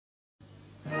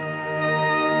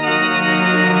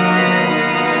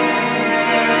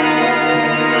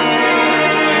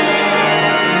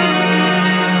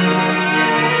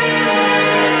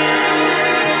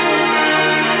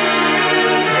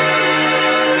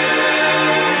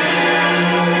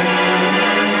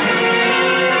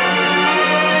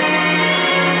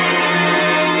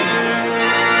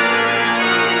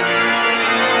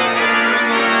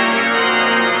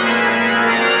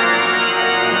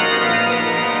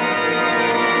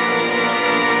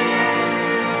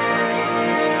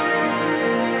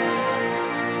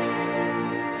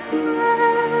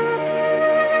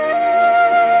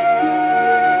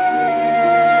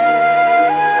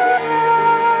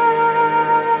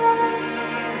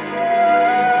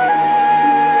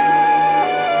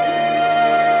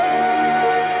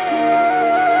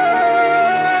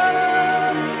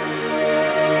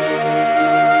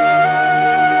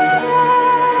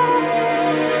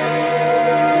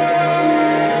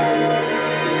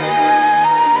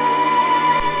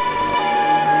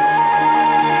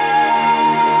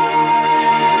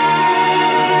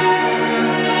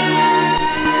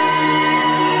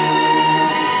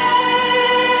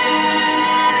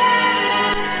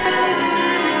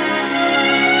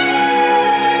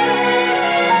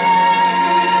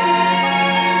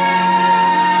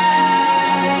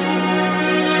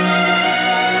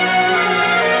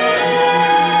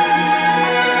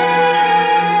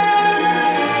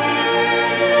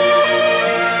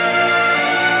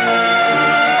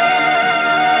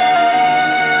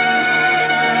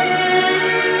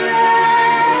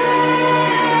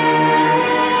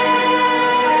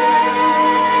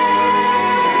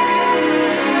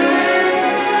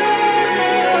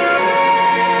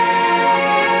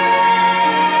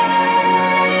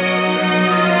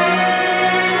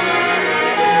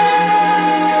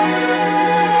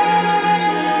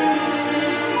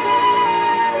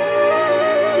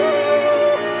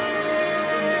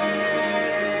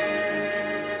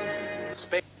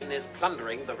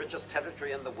plundering the richest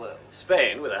territory in the world.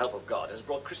 Spain, with the help of God, has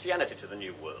brought Christianity to the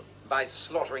New World. By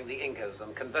slaughtering the Incas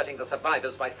and converting the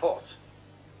survivors by force.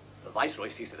 The Viceroy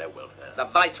sees to their welfare. The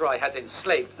Viceroy has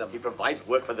enslaved them. He provides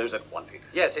work for those that want it.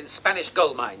 Yes, in Spanish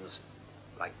gold mines.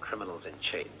 Like criminals in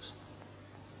chains.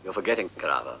 You're forgetting,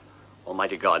 Carava.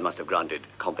 Almighty God must have granted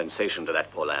compensation to that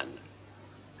poor land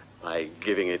by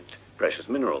giving it precious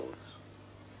minerals.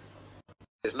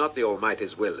 It is not the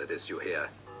Almighty's will it is you hear,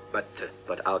 but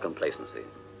our complacency,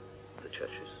 the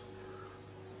churches.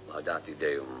 Laudate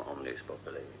Deum omnis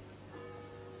populi.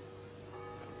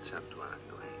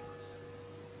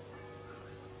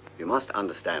 You must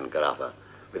understand, Carava.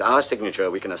 With our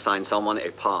signature, we can assign someone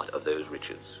a part of those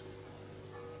riches.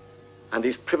 And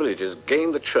these privileges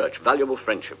gain the church valuable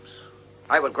friendships.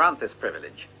 I would grant this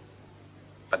privilege,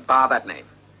 but bar that name.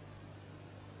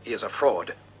 He is a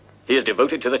fraud. He is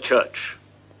devoted to the church.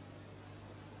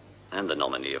 And the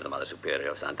nominee of the Mother Superior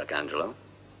of Sant'Arcangelo.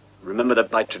 Remember that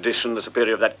by tradition, the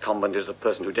superior of that convent is the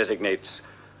person who designates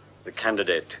the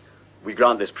candidate. We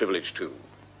grant this privilege too.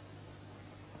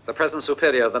 The present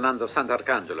superior of the nuns of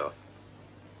Sant'Arcangelo,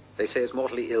 they say is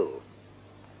mortally ill.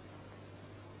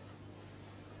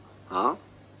 Huh?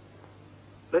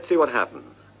 Let's see what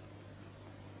happens.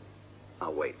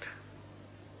 I'll wait.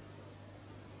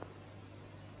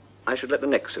 I should let the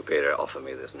next superior offer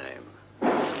me this name.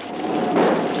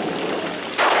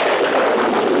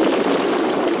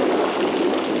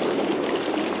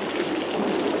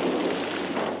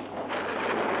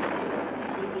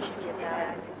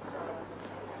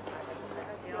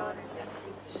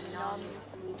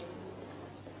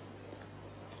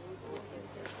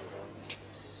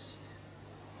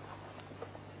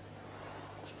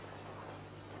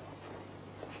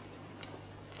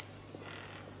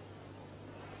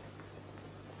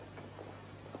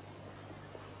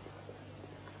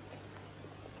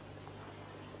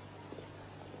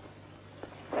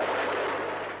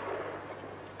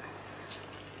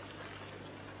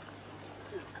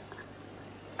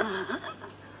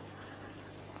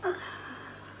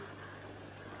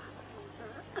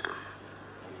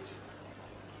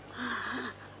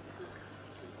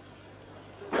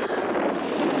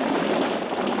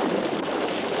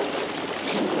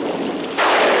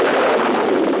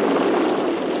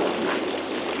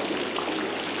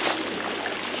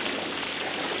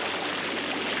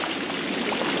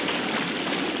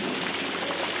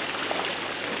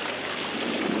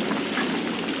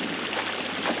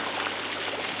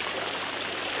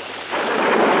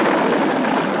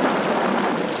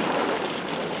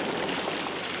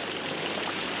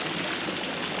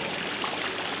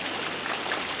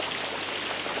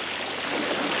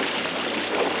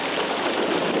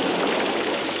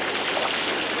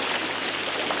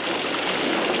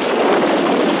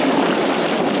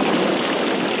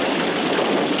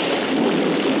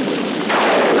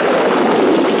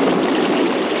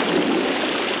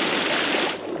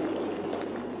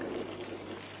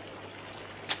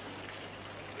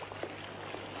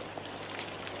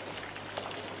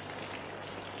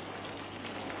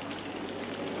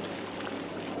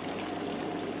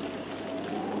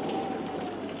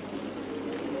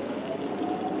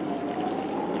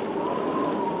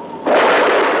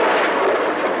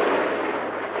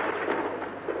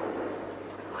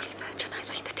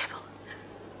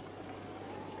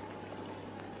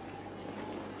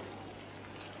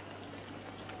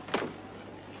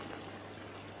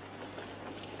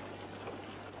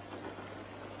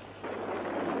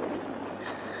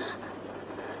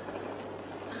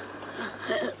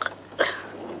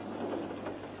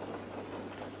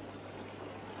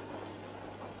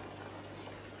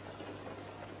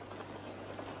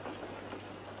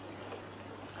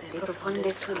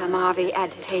 Profundis clamavi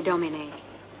ad te, Domine.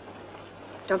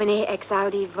 Domine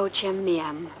exaudi vocem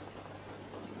meam.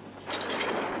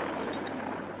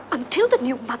 Until the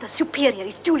new Mother Superior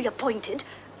is duly appointed,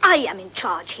 I am in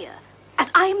charge here,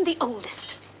 as I am the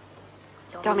oldest.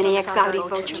 Domine exaudi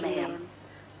vocem meam.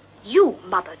 You,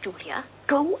 Mother Giulia,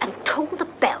 go and toll the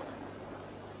bell.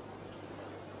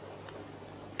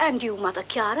 And you, Mother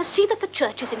Chiara, see that the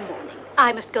church is in mourning.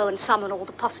 I must go and summon all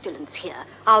the postulants here.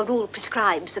 Our rule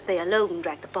prescribes that they alone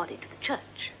drag the body to the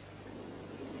church.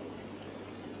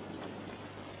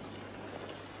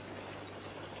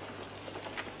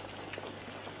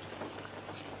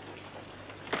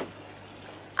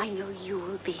 I know you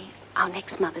will be our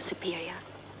next Mother Superior.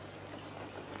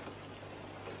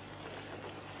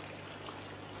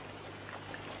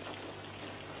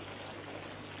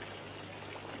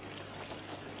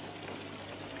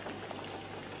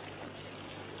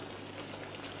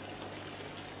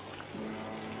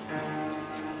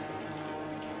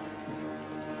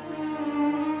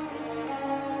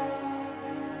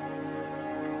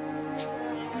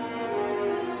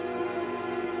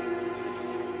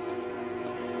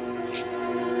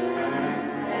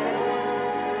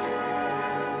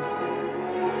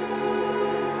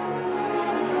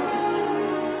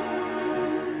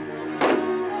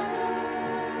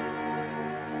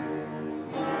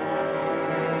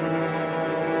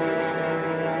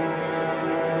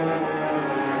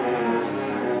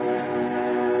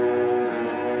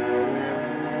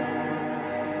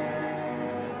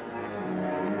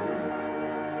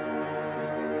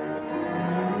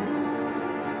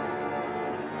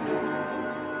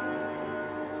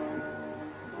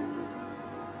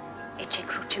 Ecce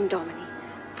crucem Domini,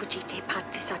 fugite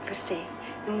patris ad per se,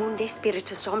 in munde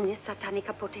spiritus omnis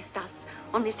satanica potestas,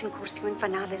 omnis incursio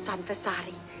infernales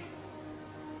adversari.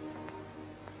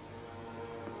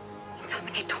 In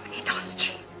nomine Domini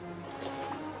nostri.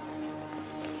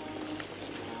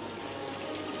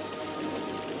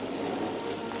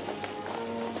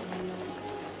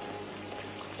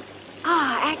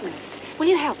 Ah, Agnes. Will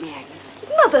you help me, Agnes?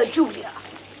 Mother Giulia.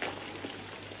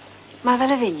 Mother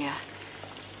Lavinia,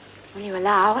 will you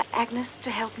allow Agnes to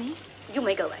help me? You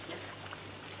may go, Agnes.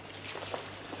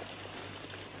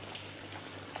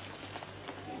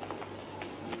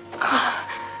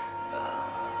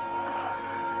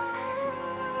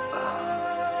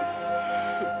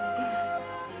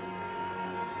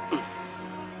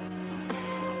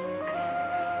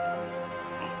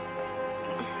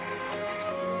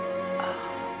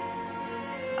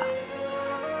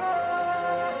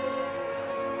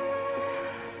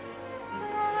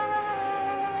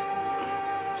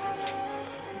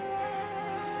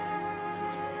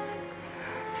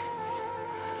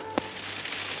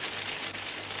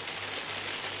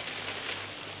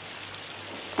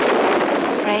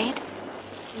 Afraid?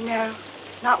 No,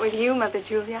 not with you, Mother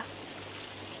Giulia.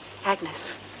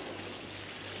 Agnes,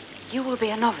 you will be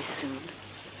a novice soon.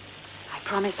 I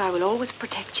promise I will always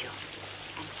protect you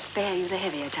and spare you the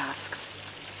heavier tasks.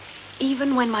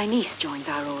 Even when my niece joins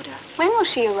our order. When will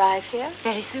she arrive here?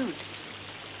 Very soon.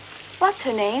 What's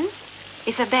her name?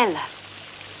 Isabella.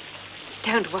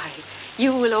 Don't worry.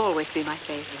 You will always be my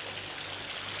favorite.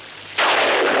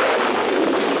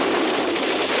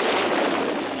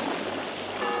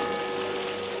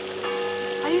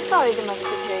 Are you sorry the Mother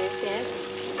Superior is dead?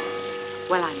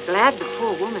 Well, I'm glad the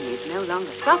poor woman is no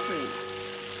longer suffering.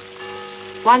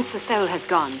 Once the soul has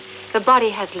gone, the body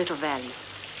has little value.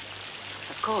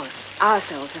 Of course, our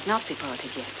souls have not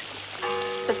departed yet.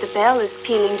 But the bell is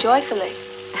pealing joyfully.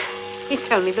 It's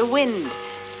only the wind.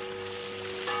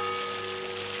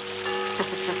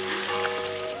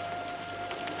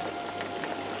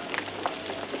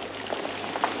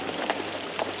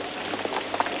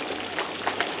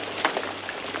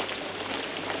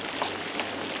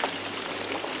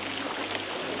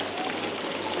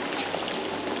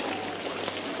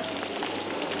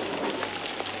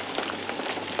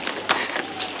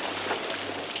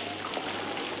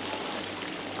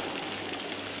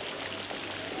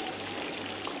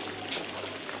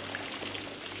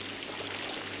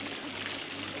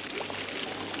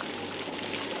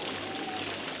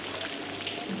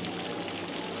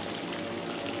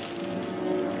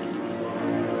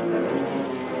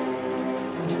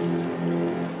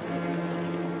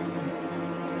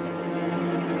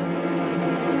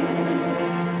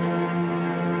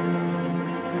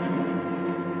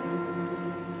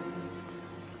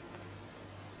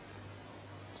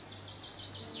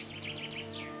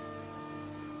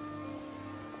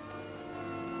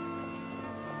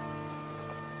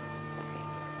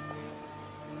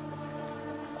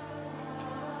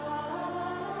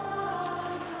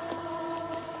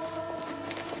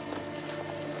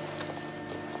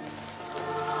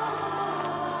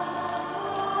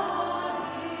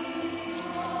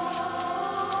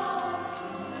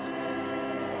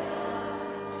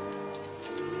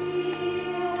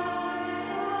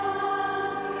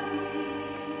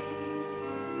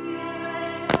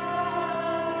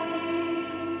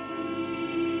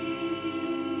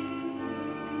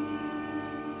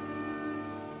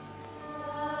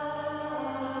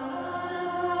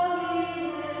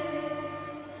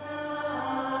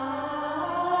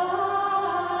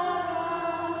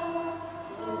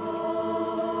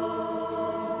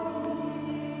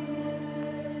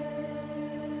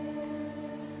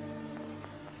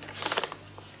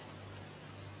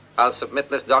 I'll submit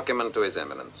this document to His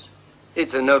Eminence.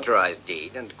 It's a notarized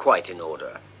deed and quite in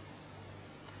order.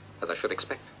 As I should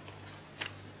expect.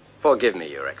 Forgive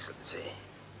me, Your Excellency.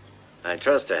 I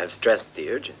trust I have stressed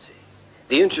the urgency.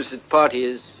 The interested party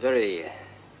is very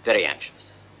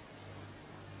anxious.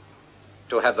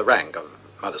 To have the rank of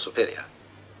Mother Superior,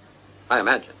 I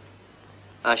imagine.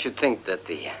 I should think that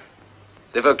the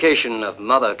vocation of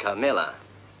Mother Carmela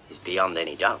is beyond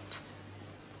any doubt.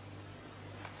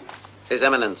 His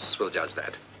Eminence will judge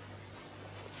that.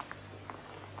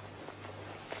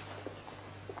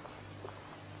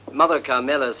 Mother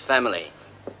Carmela's family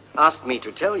asked me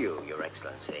to tell you, Your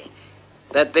Excellency,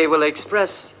 that they will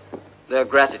express their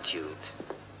gratitude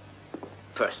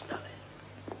personally.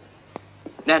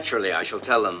 Naturally, I shall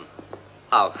tell them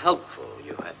how helpful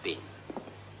you have been.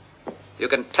 You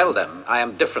can tell them I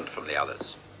am different from the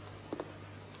others.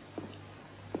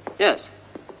 Yes,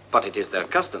 but it is their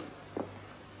custom.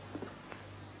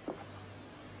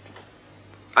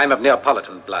 I'm of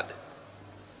Neapolitan blood.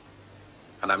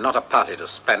 And I'm not a party to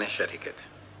Spanish etiquette.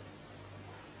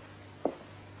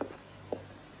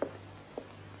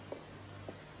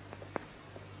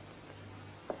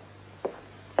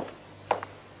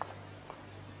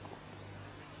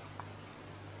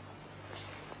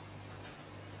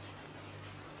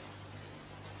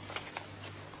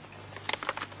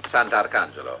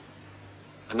 Sant'Arcangelo.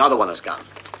 Another one has come.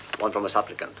 One from a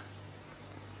supplicant.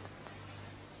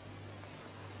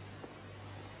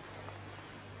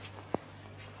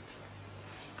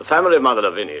 The family of Mother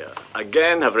Lavinia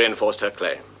again have reinforced her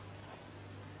claim,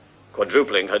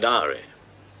 quadrupling her dowry.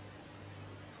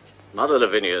 Mother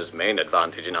Lavinia's main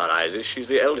advantage in our eyes is she's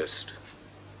the eldest.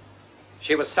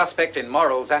 She was suspect in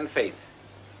morals and faith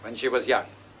when she was young.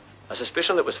 A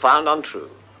suspicion that was found untrue.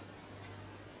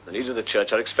 The needs of the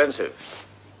church are expensive.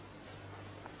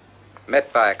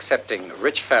 Met by accepting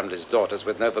rich families' daughters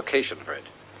with no vocation for it.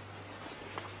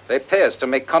 They pay us to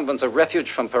make convents a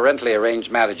refuge from parentally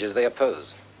arranged marriages they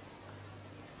oppose.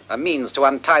 A means to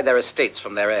untie their estates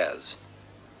from their heirs.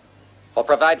 Or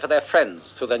provide for their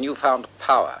friends through their newfound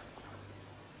power.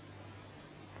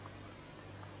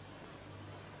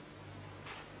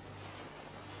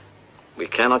 We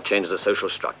cannot change the social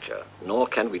structure, nor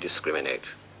can we discriminate.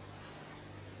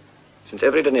 Since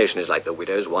every donation is like the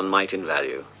widow's, one mite in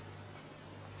value,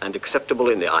 and acceptable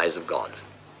in the eyes of God.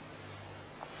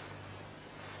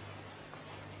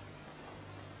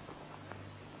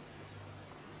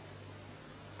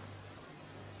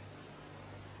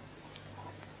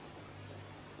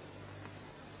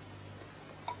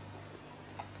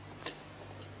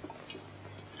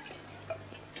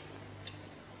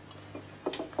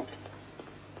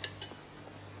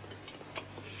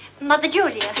 Mother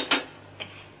Giulia.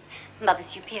 Mother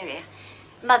Superior.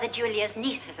 Mother Giulia's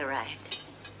niece has arrived.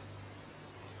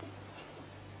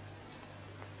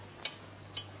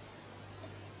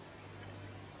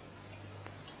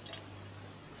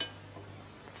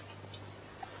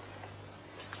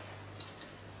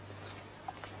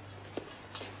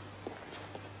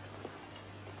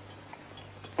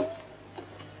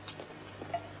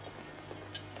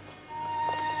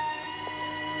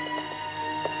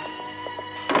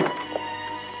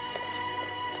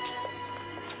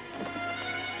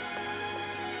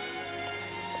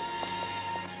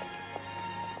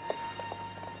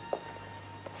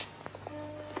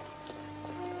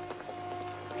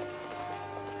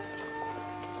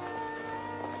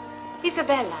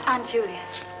 Isabella. Aunt Giulia.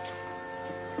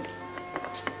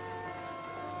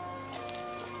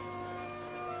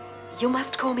 You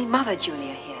must call me Mother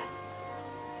Giulia here.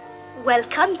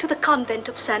 Welcome to the convent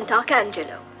of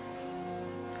Sant'Arcangelo.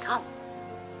 Come.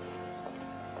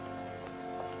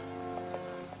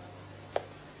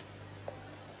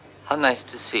 How nice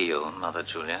to see you, Mother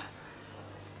Giulia.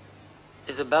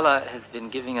 Isabella has been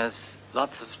giving us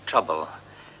lots of trouble.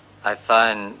 I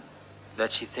find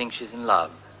that she thinks she's in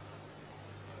love.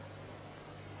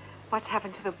 What's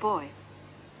happened to the boy?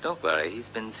 Don't worry, he's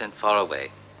been sent far away.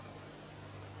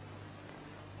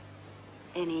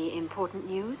 Any important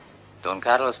news? Don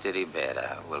Carlos de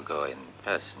Ribera will go in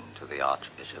person to the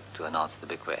Archbishop to announce the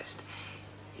bequest.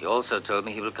 He also told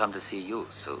me he will come to see you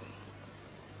soon.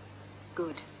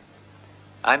 Good.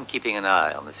 I'm keeping an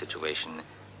eye on the situation.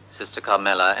 Sister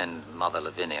Carmela and Mother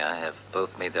Lavinia have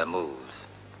both made their moves.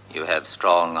 You have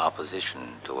strong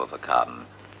opposition to overcome.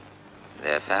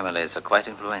 Their families are quite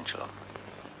influential.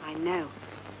 I know.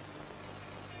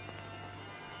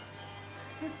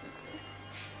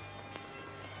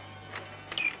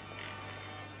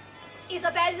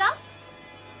 Isabella?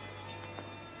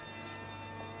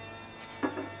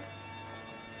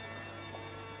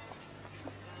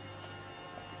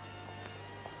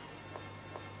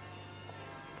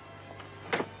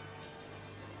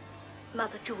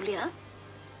 Mother Giulia?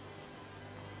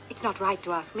 It's not right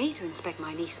to ask me to inspect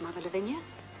my niece, Mother Lavinia.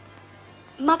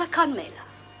 Mother Carmela.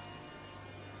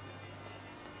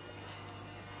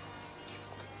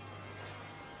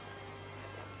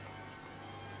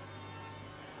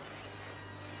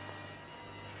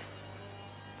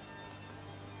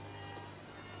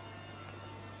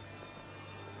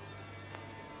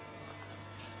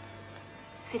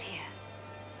 Sit here.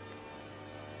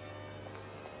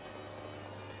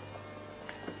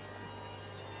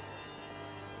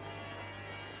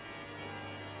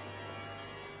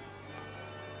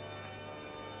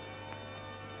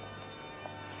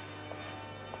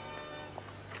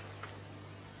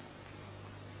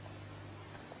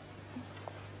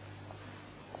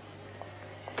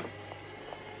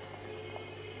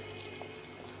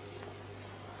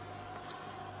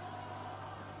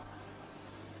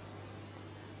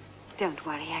 Don't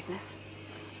worry, Agnes.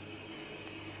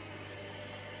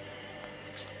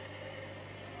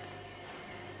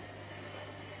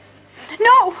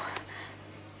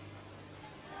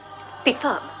 Be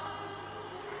firm.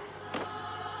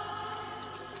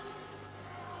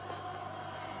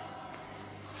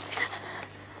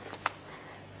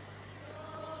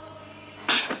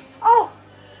 Oh,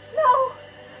 no.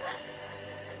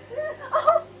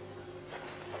 Oh.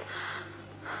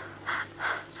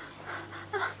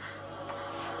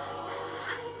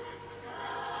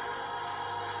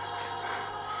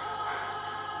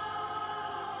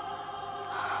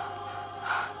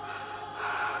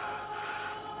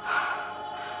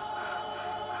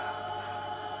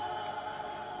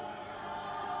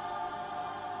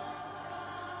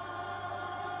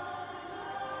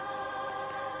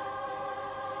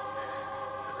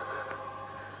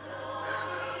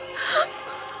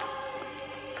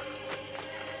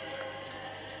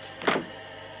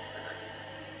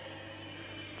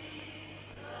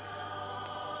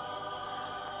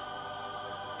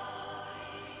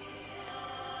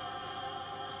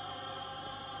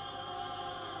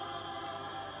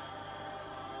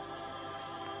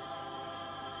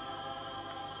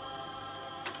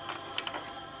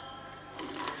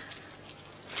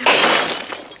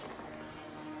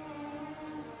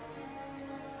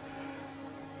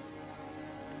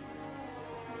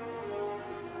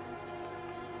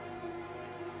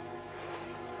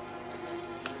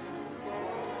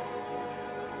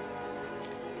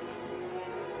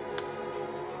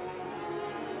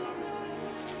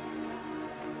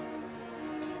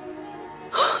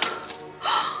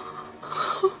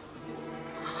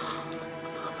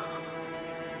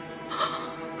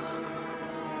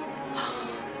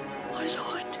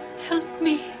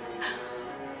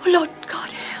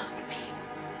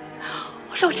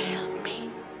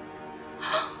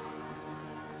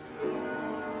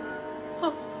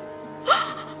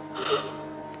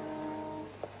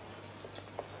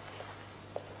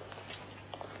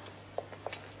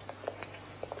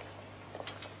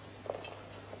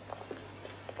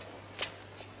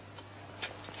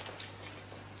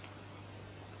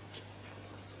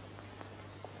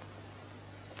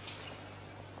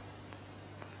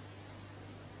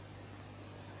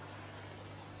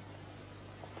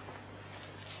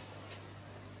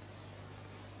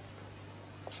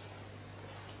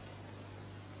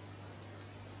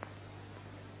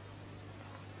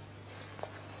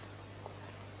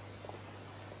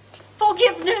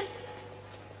 Forgiveness.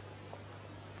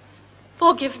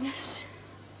 Forgiveness.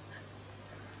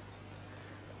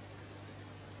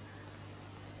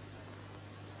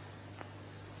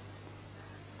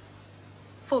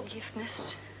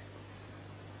 Forgiveness.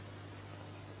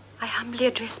 I humbly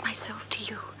address myself to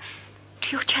you,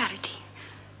 to your charity.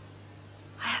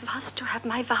 I have asked to have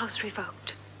my vows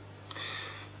revoked.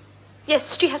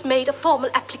 Yes, she has made a formal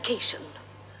application.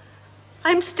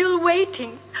 I'm still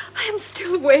waiting. I am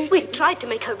still waiting. We tried to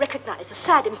make her recognize the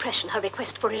sad impression her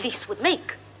request for release would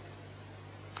make.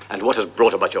 And what has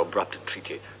brought about your abrupt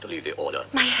entreaty to leave the order?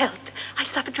 My health. I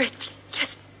suffer dreadfully.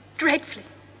 Yes, dreadfully.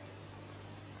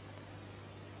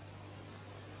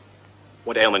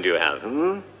 What ailment do you have,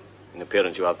 In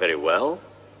appearance, you are very well.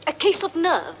 A case of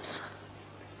nerves.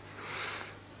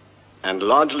 And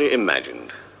largely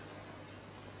imagined.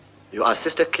 You are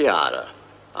Sister Chiara,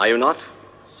 are you not?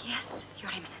 Yes,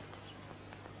 Your Eminence.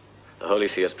 The Holy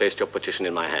See has placed your petition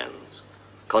in my hands.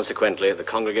 Consequently, the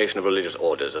Congregation of Religious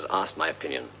Orders has asked my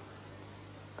opinion,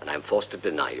 and I'm forced to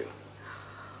deny you.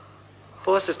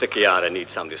 Poor Sister Chiara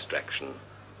needs some distraction.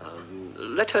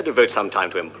 Let her devote some time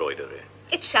to embroidery.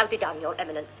 It shall be done, Your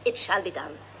Eminence. It shall be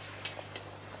done.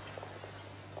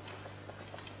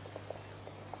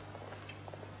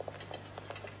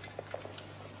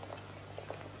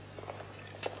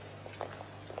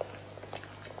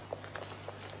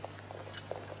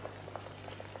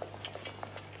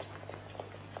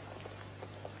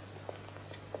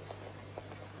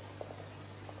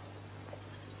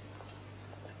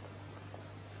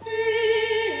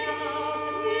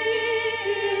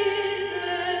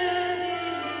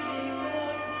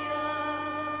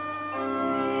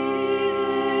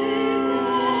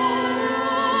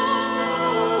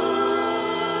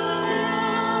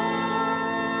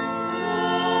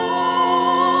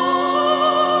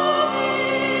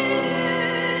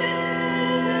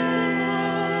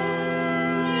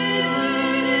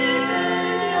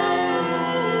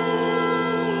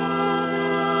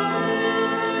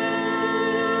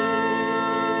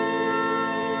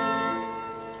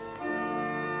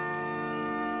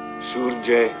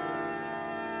 Surge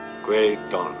quei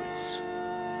tons.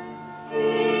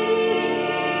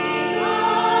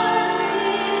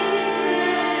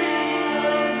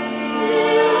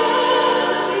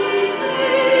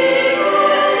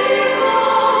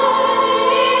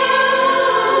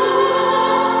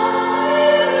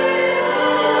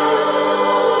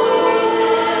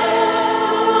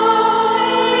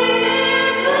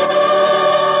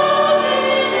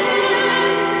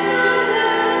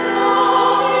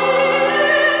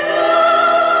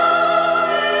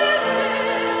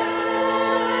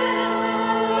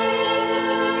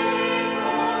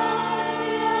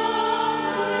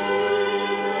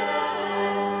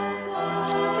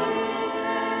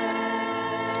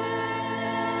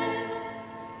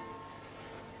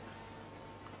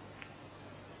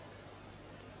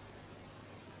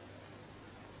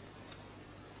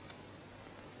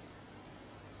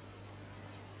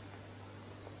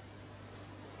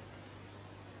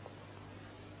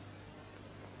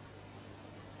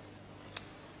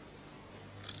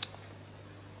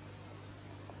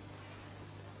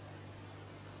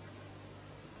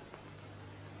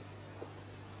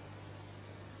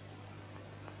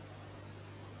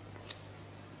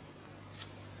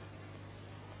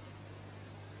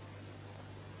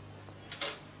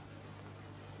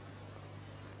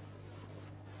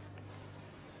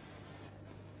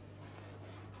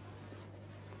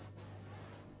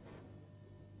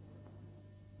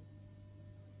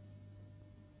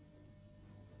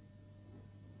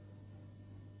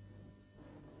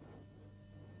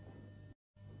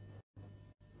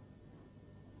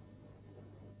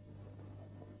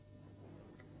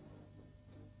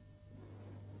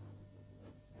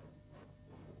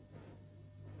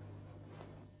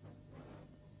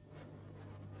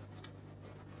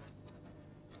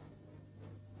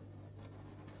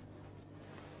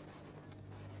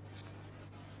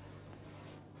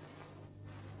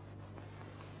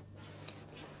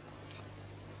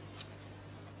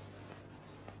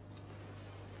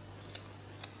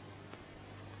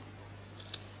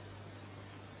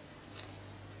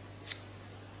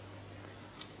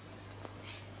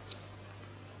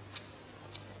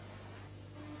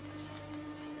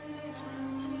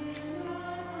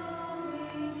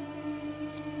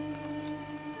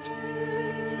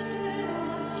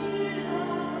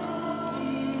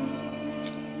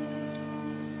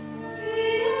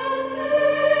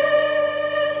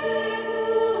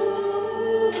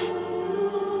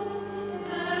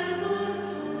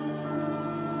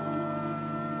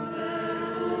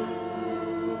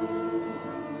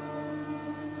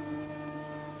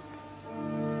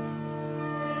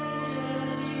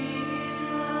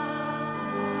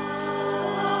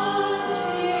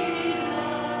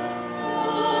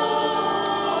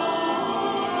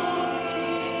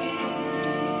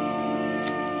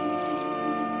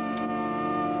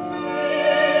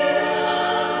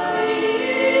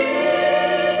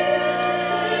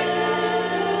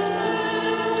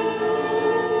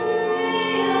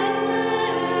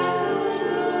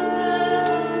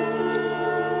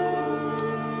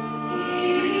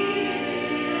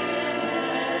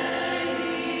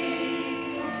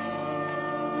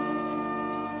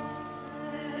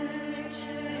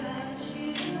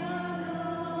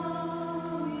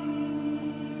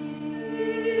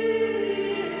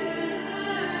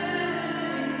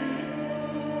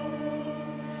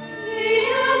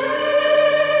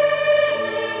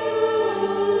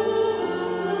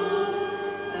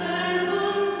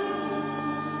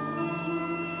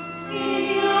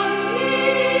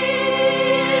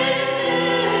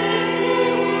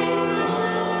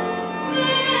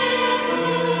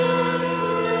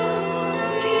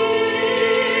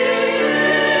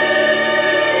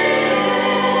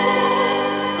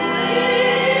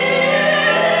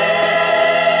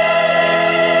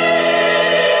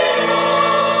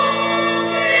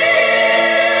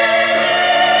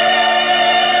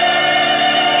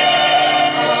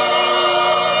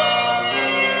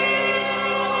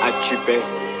 Accipe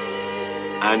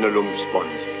annulum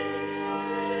sponsi.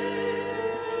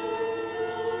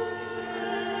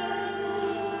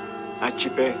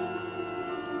 Accipe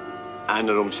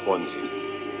annulum sponsi.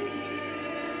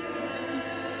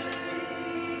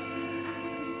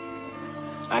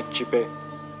 Accipe.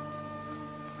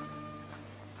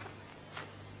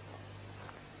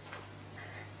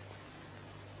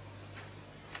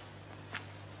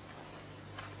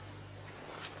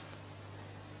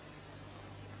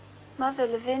 Mother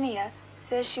Lavinia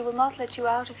says she will not let you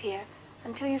out of here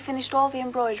until you've finished all the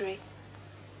embroidery.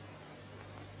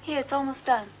 Here, it's almost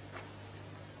done.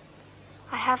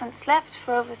 I haven't slept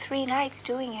for over 3 nights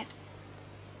doing it.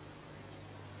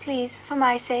 Please, for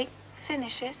my sake,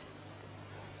 finish it.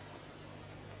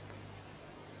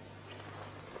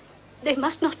 They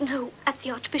must not know at the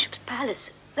Archbishop's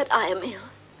palace that I am ill.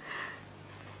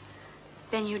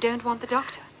 Then you don't want the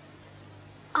doctor?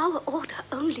 Our order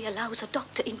only allows a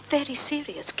doctor in very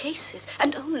serious cases,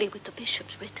 and only with the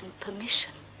bishop's written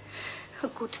permission. A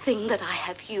good thing that I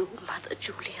have you, Mother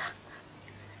Giulia.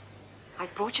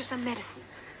 I've brought you some medicine.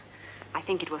 I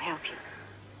think it will help you.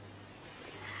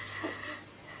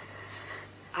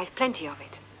 I've plenty of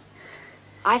it.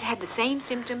 I've had the same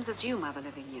symptoms as you, Mother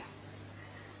Lavinia.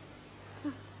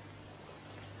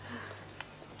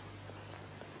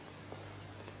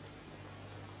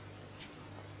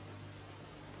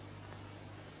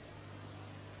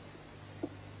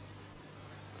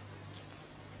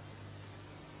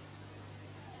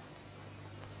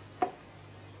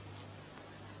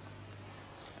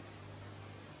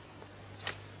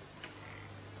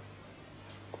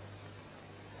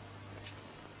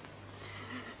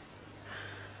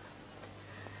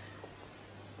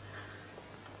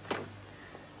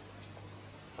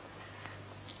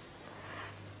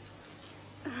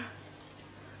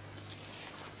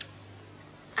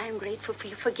 I am grateful for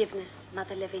your forgiveness,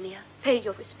 Mother Lavinia. Pay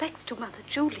your respects to Mother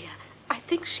Giulia. I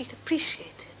think she'd appreciate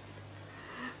it.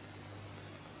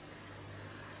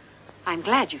 I'm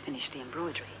glad you finished the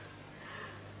embroidery.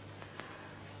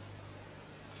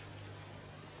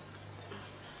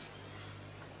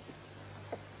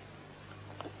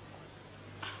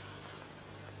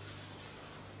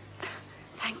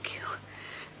 Thank you.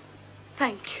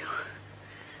 Thank you.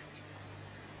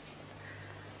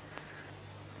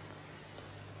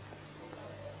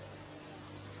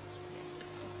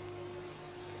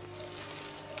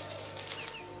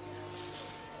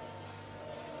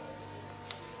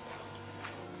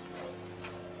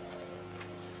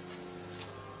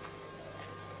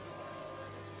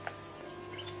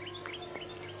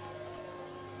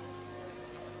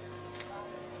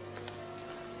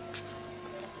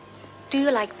 Do you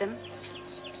like them?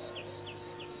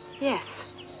 Yes.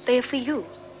 They are for you.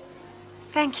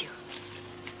 Thank you.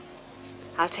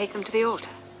 I'll take them to the altar.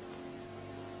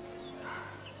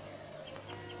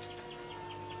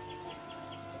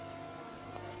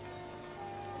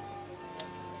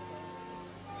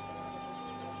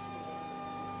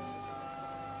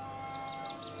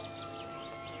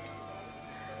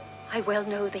 I well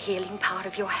know the healing power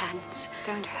of your hands.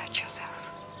 Don't hurt yourself.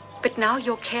 But now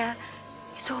your care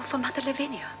is all for Mother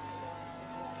Lavinia.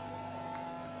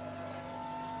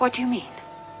 What do you mean?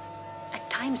 At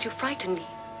times you frighten me.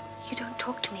 You don't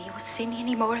talk to me or see me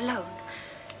anymore alone.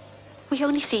 We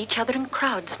only see each other in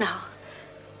crowds now.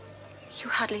 You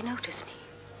hardly notice me.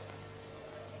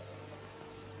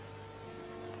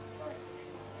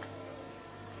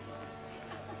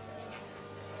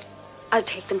 I'll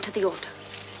take them to the altar.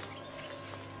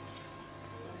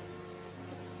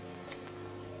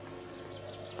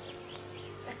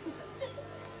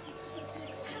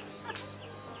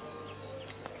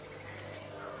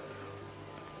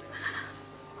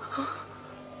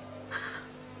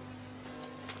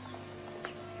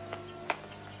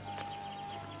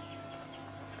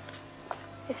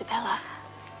 Isabella.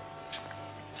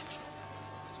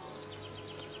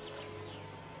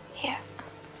 Here.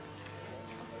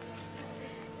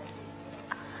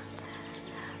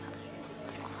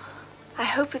 I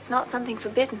hope it's not something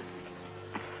forbidden.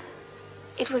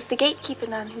 It was the gatekeeper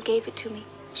nun who gave it to me.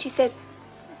 She said,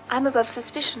 I'm above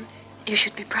suspicion. You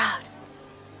should be proud.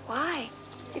 Why?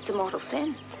 It's a mortal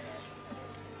sin.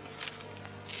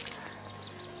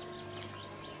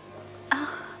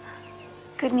 Oh,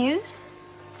 good news?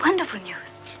 Wonderful news.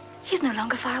 He's no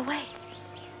longer far away.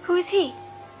 Who is he?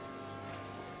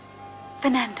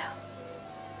 Fernando.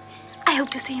 I hope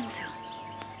to see him soon.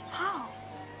 How?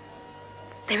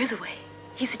 There is a way.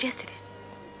 He suggested it.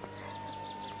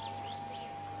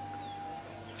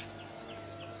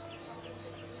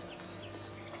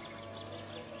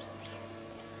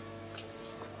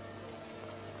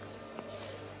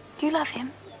 Do you love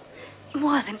him?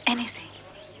 More than anything.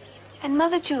 And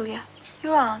Mother Giulia,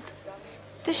 your aunt,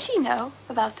 does she know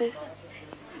about this?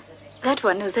 That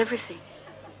one knows everything.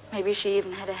 Maybe she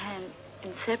even had a hand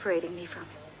in separating me from him.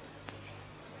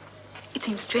 It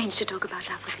seems strange to talk about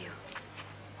love with you.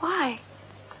 Why?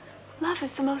 Love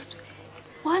is the most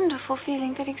wonderful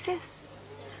feeling that exists.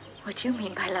 What you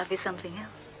mean by love is something else.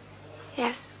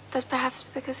 Yes, but perhaps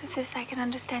because of this I can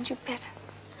understand you better.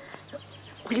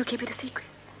 Will you keep it a secret?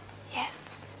 Yes.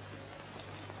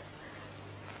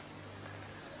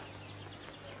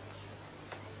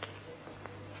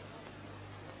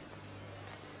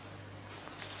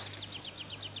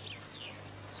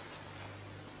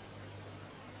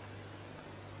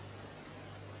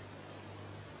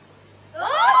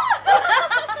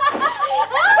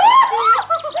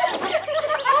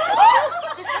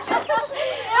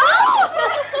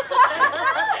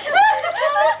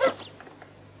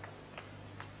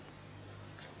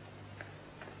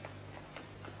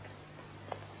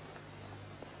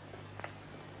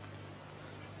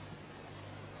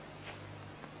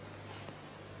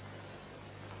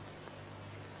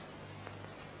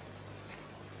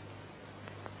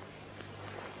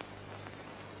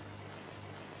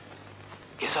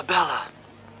 Isabella.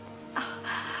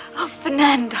 Oh,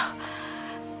 Fernando.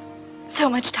 So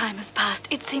much time has passed.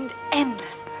 It seemed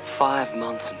endless. 5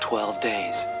 months and 12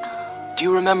 days. Do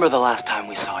you remember the last time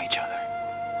we saw each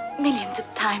other? Millions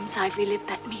of times I've relived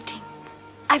that meeting.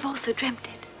 I've also dreamt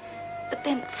it. But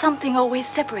then something always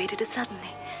separated us suddenly.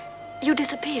 You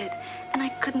disappeared, and I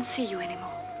couldn't see you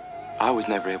anymore. I was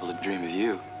never able to dream of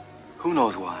you. Who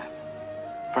knows why?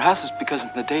 Perhaps it's because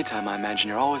in the daytime I imagine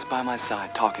you're always by my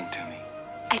side talking to me.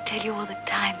 I tell you all the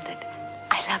time that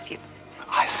I love you.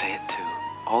 I say it too,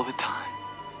 all the time,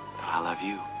 that I love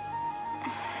you.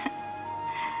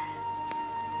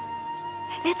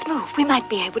 Let's move. We might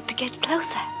be able to get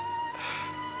closer.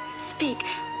 Speak.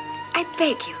 I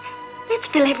beg you. Let's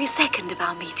fill every second of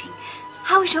our meeting.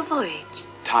 How was your voyage?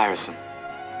 Tiresome.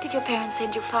 Did your parents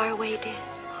send you far away, dear?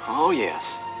 Oh,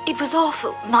 yes. It was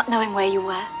awful, not knowing where you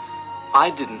were.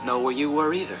 I didn't know where you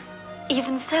were either.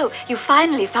 Even so, you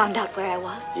finally found out where I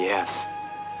was. Yes.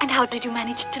 And how did you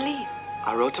manage to leave?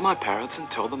 I wrote to my parents and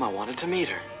told them I wanted to meet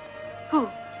her. Who?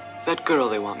 That girl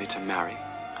they want me to marry.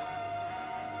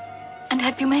 And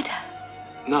have you met her?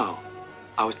 No.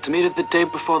 I was to meet her the day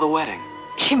before the wedding.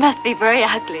 She must be very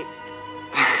ugly.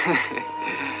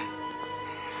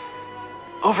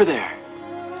 Over there.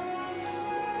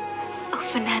 Oh,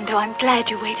 Fernando, I'm glad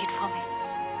you waited for me.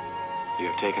 You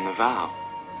have taken the vow.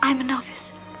 I'm a novice.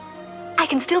 I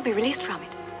can still be released from it.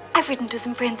 I've written to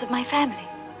some friends of my family.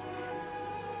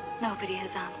 Nobody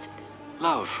has answered.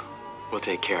 Love will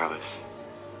take care of us.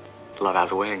 Love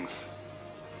has wings.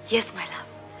 Yes, my love.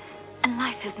 And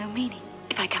life has no meaning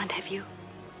if I can't have you.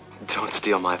 Don't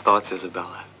steal my thoughts,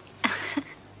 Isabella.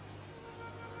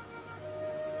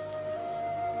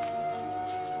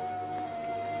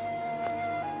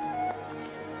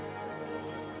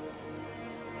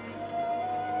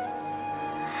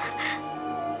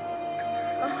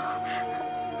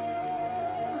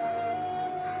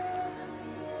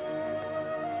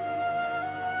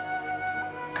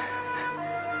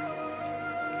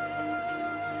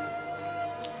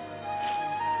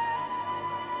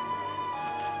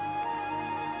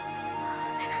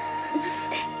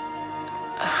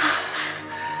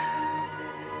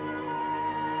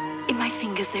 In my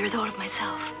fingers, there is all of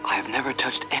myself. I have never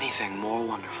touched anything more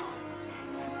wonderful.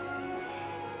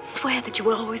 Swear that you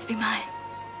will always be mine.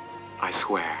 I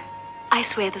swear. I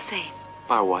swear the same.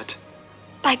 By what?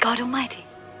 By God Almighty.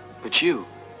 But you,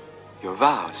 your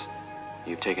vows,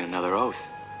 you've taken another oath.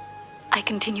 I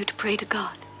continue to pray to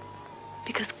God,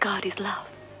 because God is love.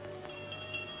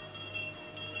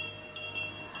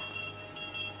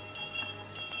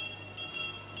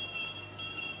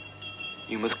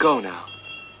 You must go now.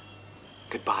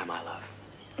 Goodbye, my love.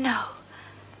 No,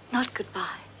 not goodbye.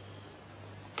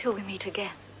 Till we meet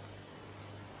again.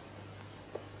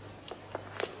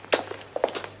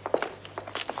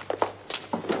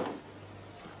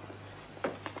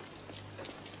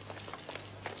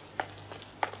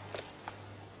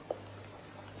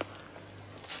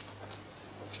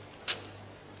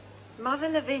 Mother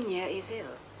Lavinia is ill.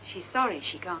 She's sorry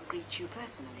she can't greet you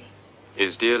personally.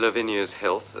 Is dear Lavinia's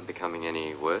health becoming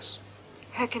any worse?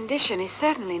 Her condition is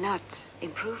certainly not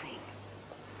improving.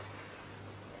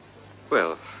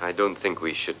 Well, I don't think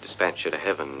we should dispatch her to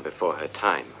heaven before her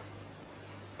time.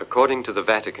 According to the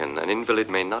Vatican, an invalid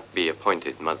may not be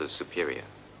appointed Mother Superior.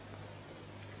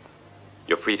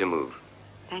 You're free to move.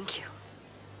 Thank you.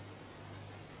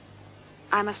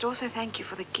 I must also thank you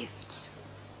for the gifts.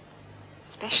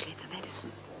 Especially the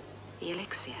medicine, the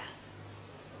elixir.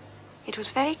 It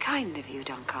was very kind of you,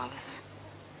 Don Carlos.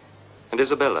 And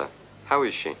Isabella, how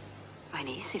is she? My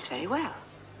niece is very well.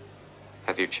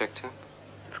 Have you checked her?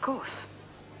 Of course.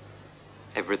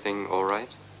 Everything all right?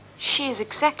 She is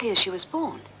exactly as she was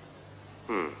born.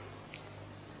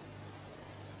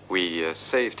 We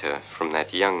saved her from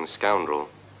that young scoundrel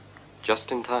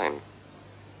just in time.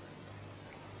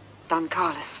 Don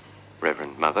Carlos.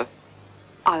 Reverend Mother?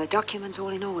 Are the documents all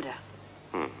in order?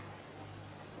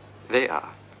 They are.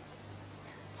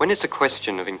 When it's a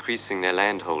question of increasing their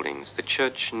land holdings, the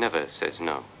church never says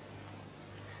no.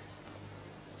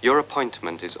 Your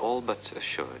appointment is all but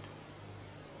assured.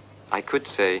 I could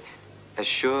say, as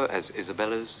sure as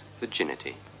Isabella's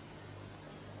virginity.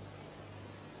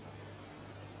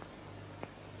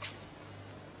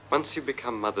 Once you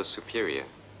become Mother Superior,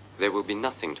 there will be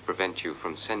nothing to prevent you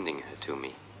from sending her to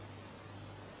me.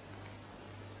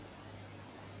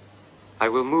 I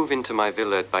will move into my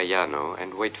villa at Baiano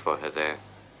and wait for her there.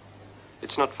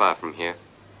 It's not far from here.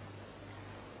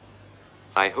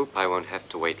 I hope I won't have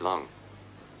to wait long.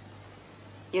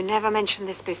 You never mentioned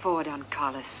this before, Don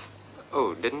Carlos.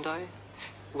 Oh, didn't I?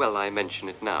 Well, I mention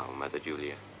it now, Mother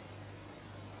Giulia.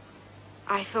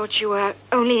 I thought you were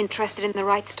only interested in the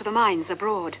rights to the mines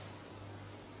abroad.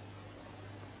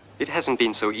 It hasn't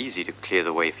been so easy to clear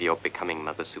the way for your becoming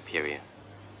Mother Superior.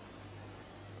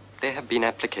 There have been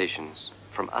applications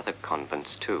from other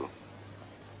convents, too.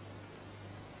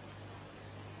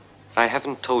 I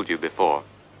haven't told you before,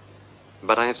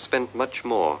 but I have spent much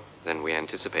more than we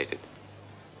anticipated.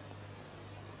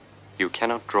 You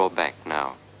cannot draw back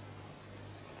now.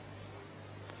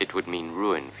 It would mean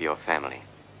ruin for your family.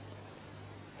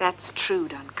 That's true,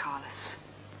 Don Carlos.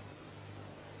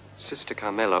 Sister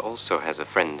Carmela also has a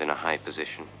friend in a high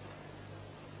position.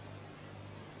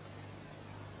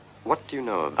 What do you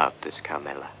know about this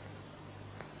Carmela?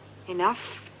 Enough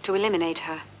to eliminate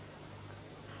her.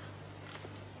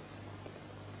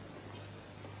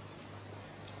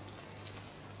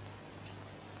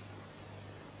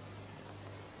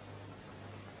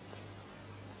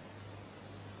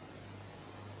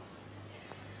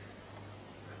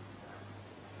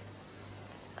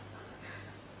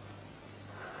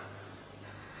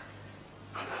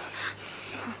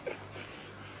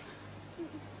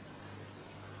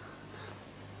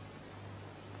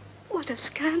 What a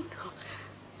scandal.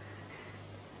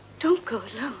 Don't go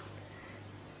alone.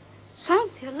 Sound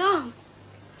the alarm.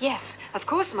 Yes, of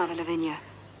course, Mother Lavinia.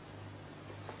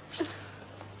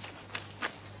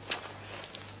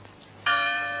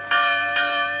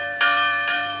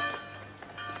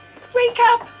 Wake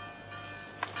up!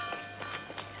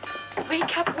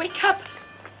 Wake up, wake up!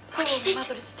 What is it?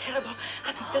 Mother, it's terrible.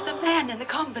 I think there's a man in the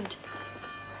convent.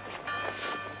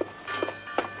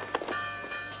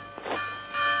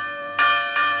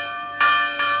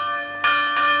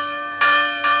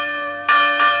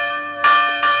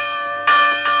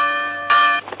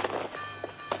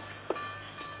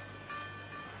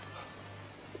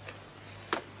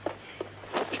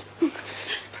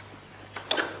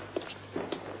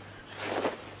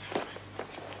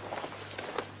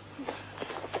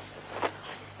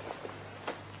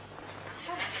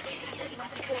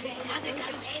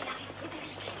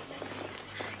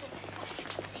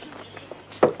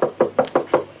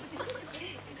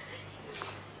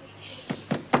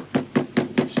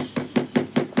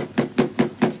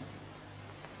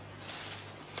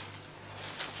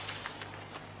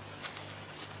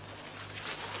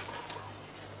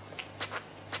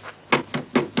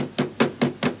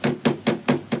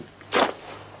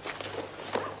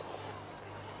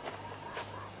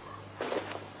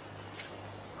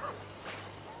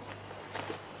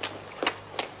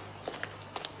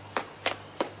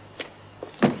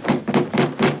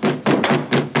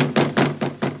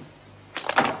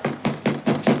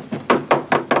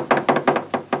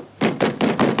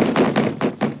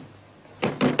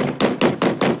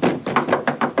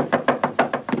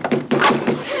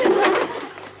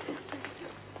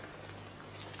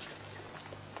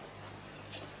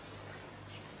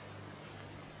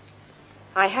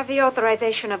 I have the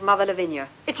authorization of Mother Lavinia.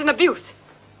 It's an abuse.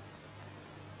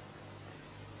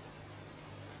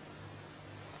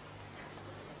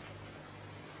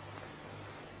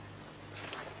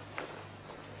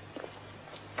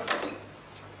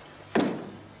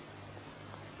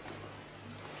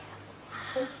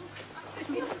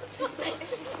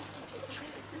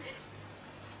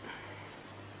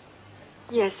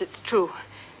 Yes, it's true.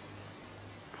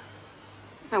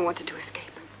 I wanted to escape.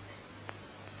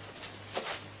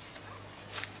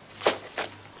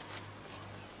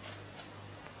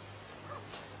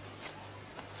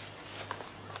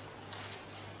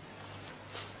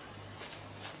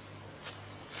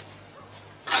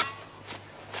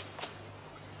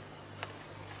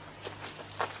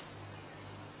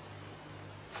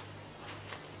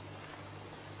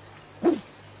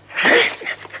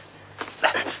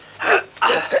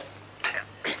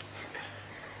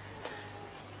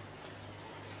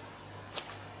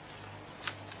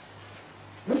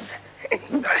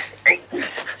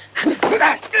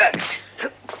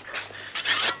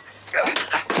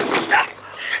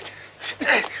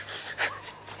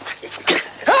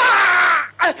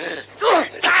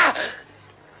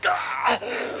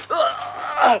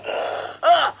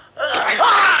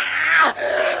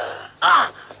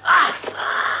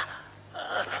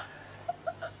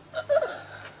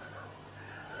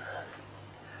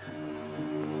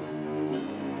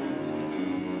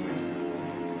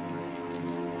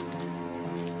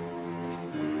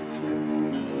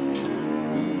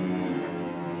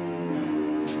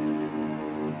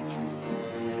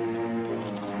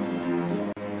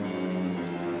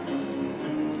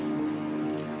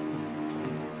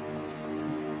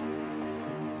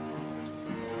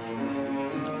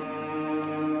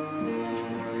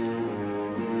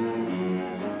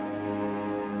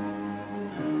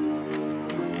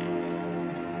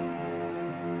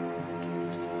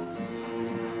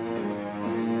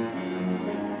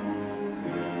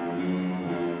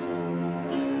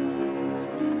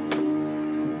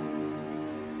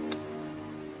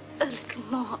 little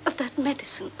more of that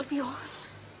medicine of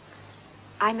yours.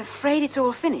 I'm afraid it's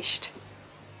all finished.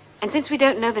 And since we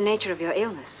don't know the nature of your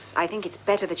illness, I think it's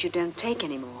better that you don't take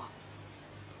any more.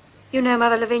 You know,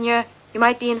 Mother Lavinia, you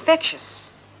might be infectious.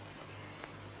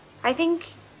 I think,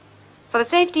 for the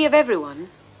safety of everyone,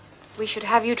 we should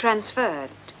have you transferred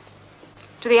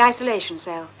to the isolation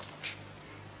cell.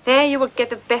 There you will get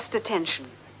the best attention,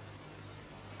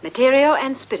 material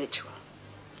and spiritual.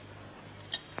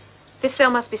 This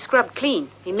cell must be scrubbed clean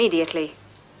immediately.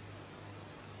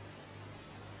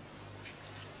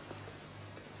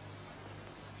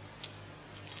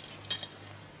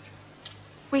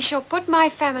 We shall put my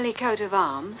family coat of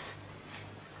arms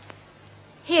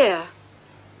here.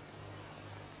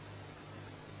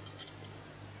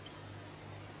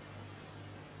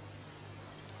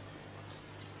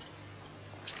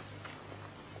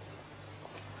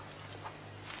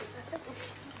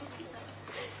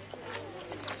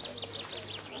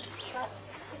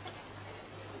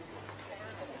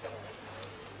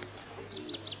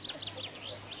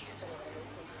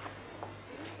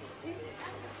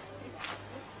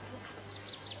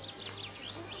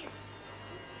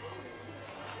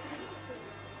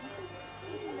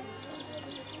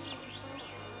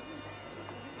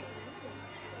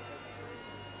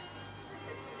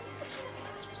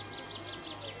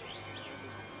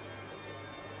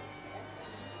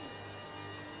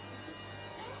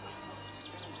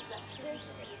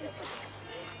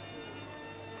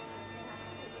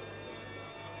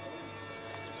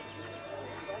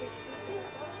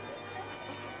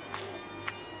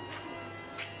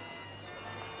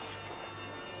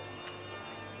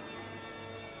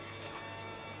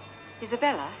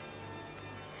 Isabella,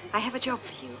 I have a job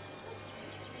for you.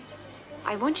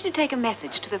 I want you to take a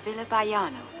message to the Villa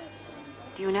Baiano.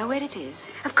 Do you know where it is?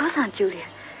 Of course, Aunt Giulia.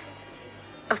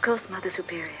 Of course, Mother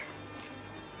Superior.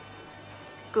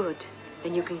 Good.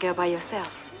 Then you can go by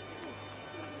yourself.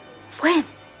 When?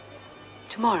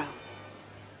 Tomorrow.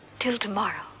 Till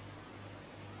tomorrow.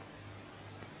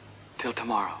 Till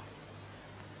tomorrow.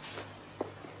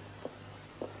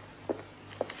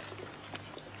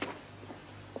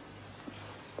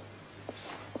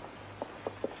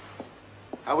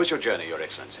 How was your journey, Your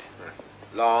Excellency?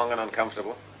 Long and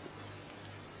uncomfortable.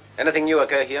 Anything new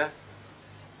occur here?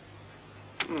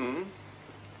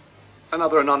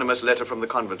 Another anonymous letter from the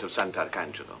convent of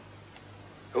Sant'Arcangelo.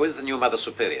 Who is the new Mother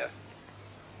Superior?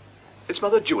 It's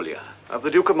Mother Giulia, of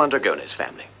the Duke of Mondragone's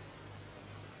family.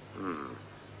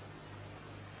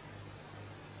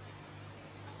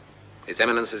 His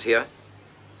Eminence is here?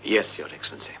 Yes, Your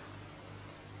Excellency.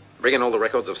 Bring in all the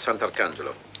records of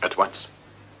Sant'Arcangelo. At once.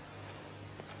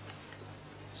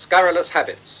 Scurrilous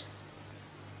habits.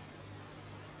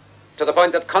 To the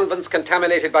point that convents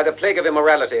contaminated by the plague of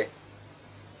immorality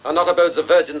are not abodes of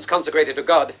virgins consecrated to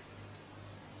God,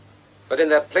 but in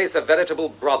their place are veritable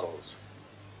brothels.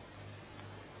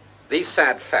 These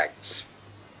sad facts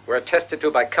were attested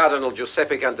to by Cardinal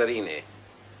Giuseppe Cantarini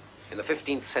in the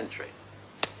 15th century.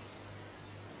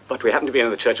 But we happen to be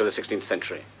in the church of the 16th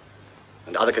century,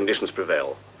 and other conditions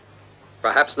prevail.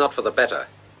 Perhaps not for the better.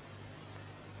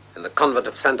 In the convent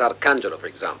of Sant'Arcangelo, for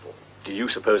example. Do you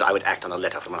suppose I would act on a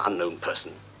letter from an unknown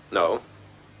person? No.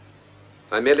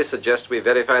 I merely suggest we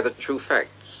verify the true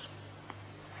facts.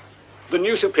 The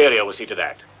new superior will see to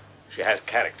that. She has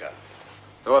character.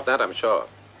 Oh, of that I'm sure.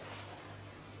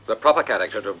 The proper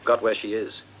character to have got where she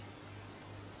is.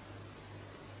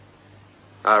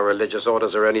 Our religious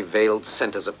orders are only veiled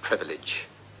centers of privilege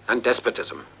and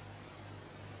despotism.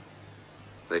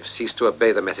 They've ceased to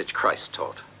obey the message Christ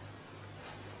taught.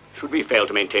 Should we fail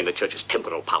to maintain the church's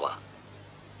temporal power?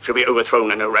 Should we be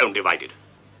overthrown and her realm divided?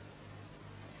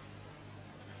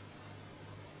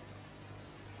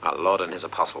 Our Lord and his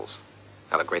apostles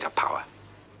have a greater power.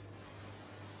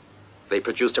 They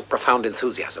produced a profound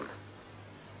enthusiasm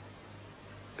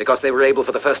because they were able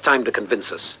for the first time to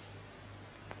convince us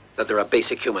that there are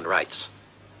basic human rights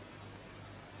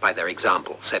by their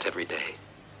example set every day.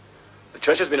 The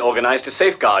church has been organized to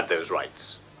safeguard those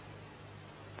rights.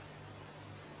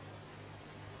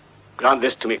 Grant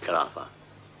this to me, Carafa.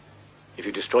 If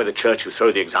you destroy the church, you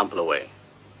throw the example away.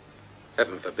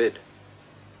 Heaven forbid.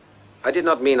 I did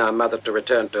not mean our mother to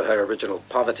return to her original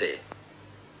poverty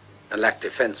and lack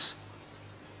defense,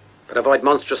 but avoid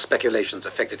monstrous speculations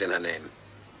affected in her name.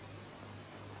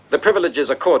 The privileges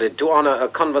accorded to honor a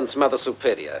convent's Mother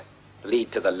Superior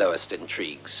lead to the lowest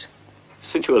intrigues.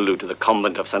 Since you allude to the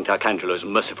convent of Sant'Arcangelo's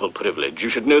merciful privilege, you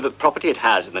should know that property it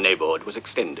has in the neighborhood was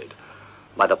extended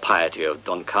by the piety of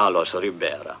Don Carlos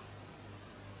Ribera.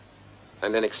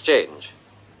 And in exchange,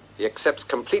 he accepts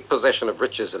complete possession of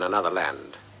riches in another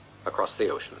land across the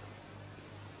ocean.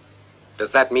 Does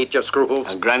that meet your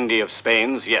scruples? A grandee of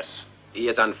Spain's, yes. He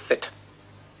is unfit.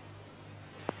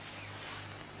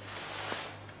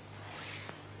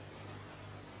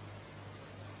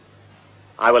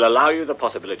 I will allow you the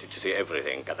possibility to see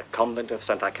everything at the convent of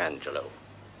Sant'Arcangelo.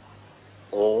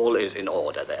 All is in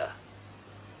order there.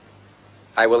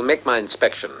 I will make my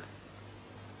inspection,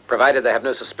 provided they have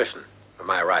no suspicion of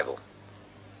my arrival.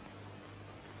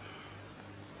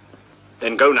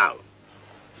 Then go now.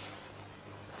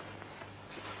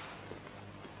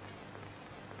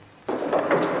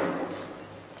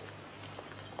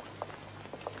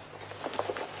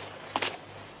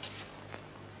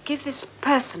 Give this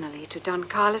personally to Don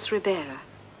Carlos Ribera.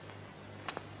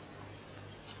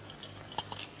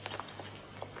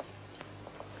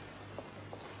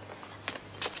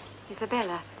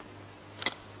 Isabella,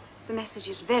 the message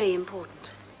is very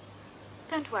important.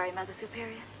 Don't worry, Mother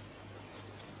Superior.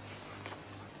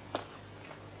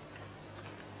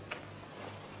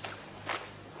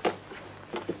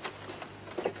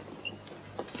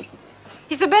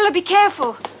 Isabella, be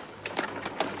careful.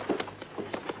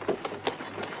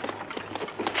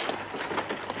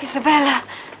 Isabella.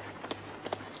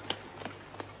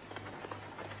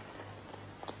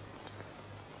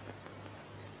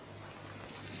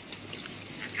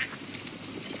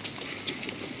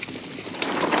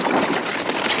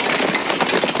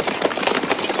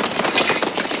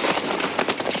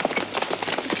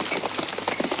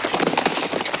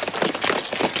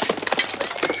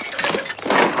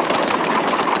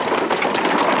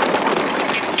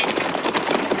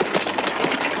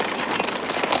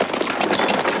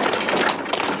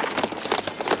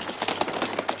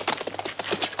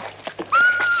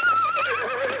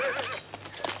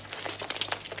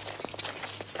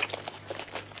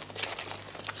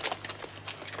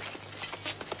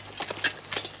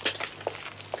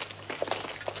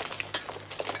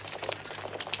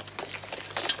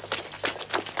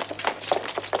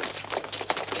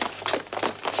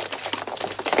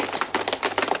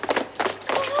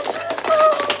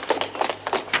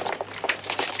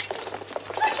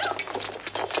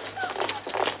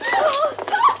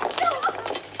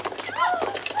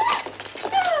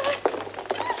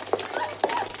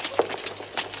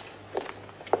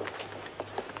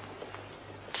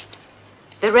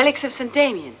 The relics of St.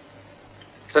 Damien.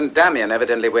 St. Damien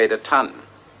evidently weighed a ton.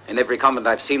 In every convent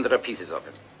I've seen, there are pieces of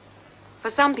it. For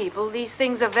some people, these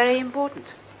things are very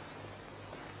important.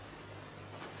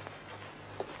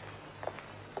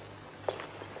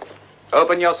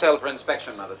 Open your cell for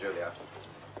inspection, Mother Giulia.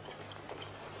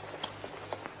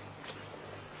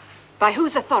 By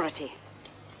whose authority?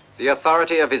 The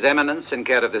authority of His Eminence in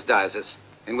care of this diocese,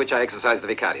 in which I exercise the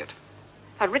vicariate.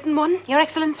 A written one, Your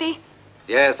Excellency?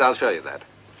 Yes, I'll show you that.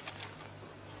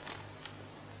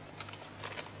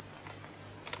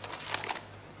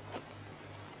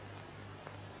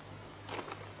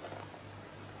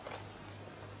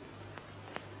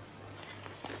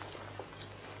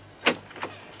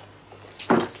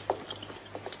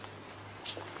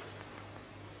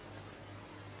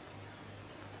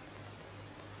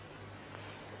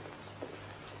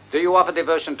 Do you offer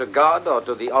devotion to God or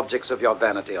to the objects of your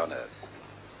vanity on earth?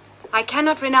 I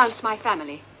cannot renounce my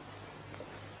family.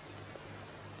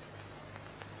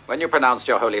 When you pronounced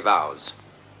your holy vows,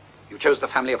 you chose the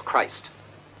family of Christ.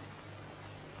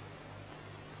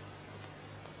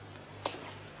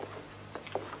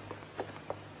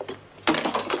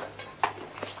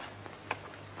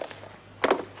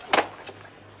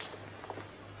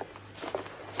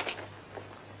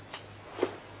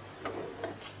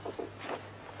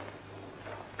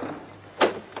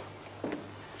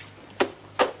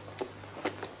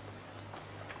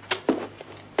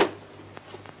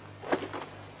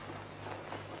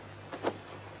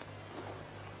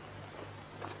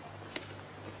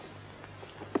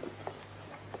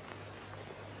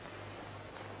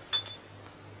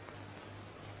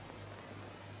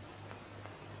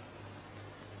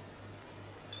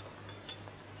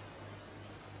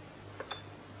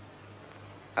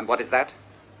 And what is that?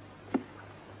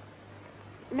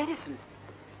 Medicine.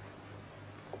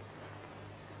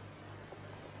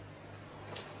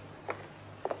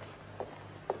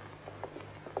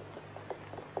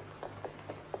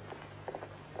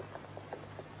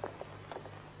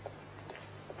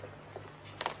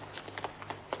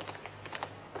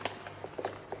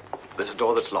 There's a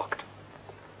door that's locked.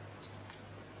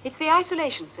 It's the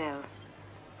isolation cell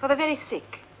for the very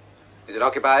sick. Is it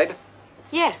occupied?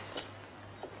 Yes.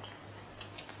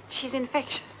 She's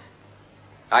infectious.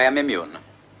 I am immune.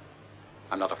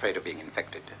 I'm not afraid of being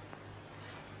infected.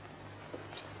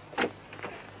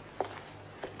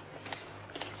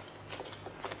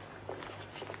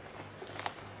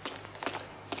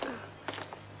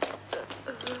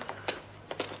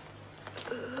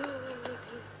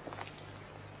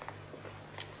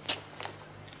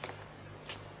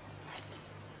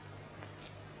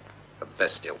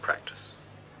 bestial practice.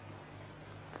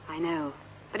 I know.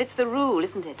 But it's the rule,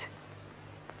 isn't it?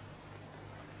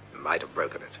 Might have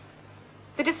broken it.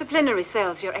 The disciplinary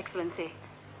cells, Your Excellency.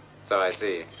 So I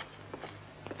see.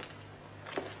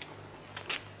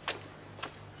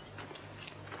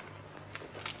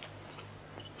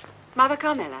 Mother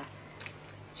Carmela.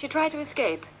 She tried to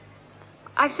escape.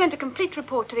 I've sent a complete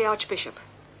report to the Archbishop.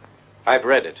 I've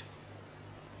read it.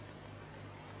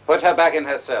 Put her back in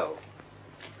her cell.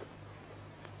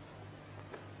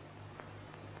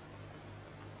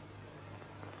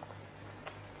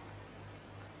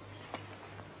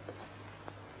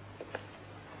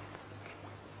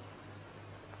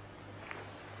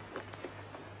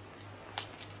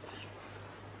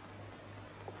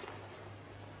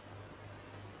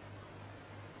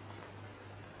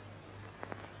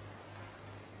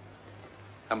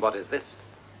 And what is this?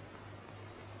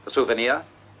 A souvenir?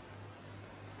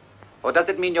 Or does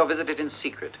it mean you're visited in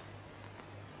secret?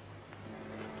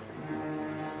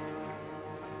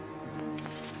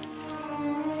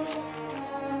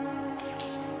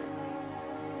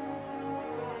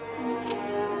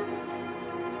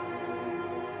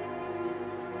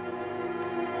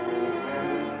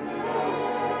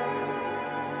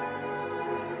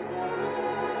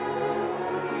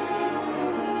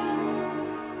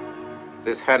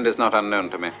 This hand is not unknown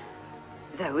to me.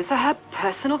 Those are her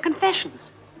personal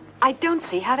confessions. I don't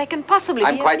see how they can possibly be...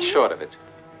 I'm quite sure of it.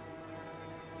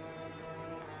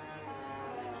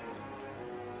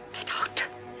 Get out!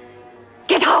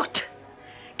 Get out!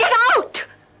 Get out!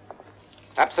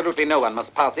 Absolutely no one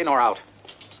must pass in or out.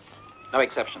 No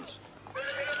exceptions.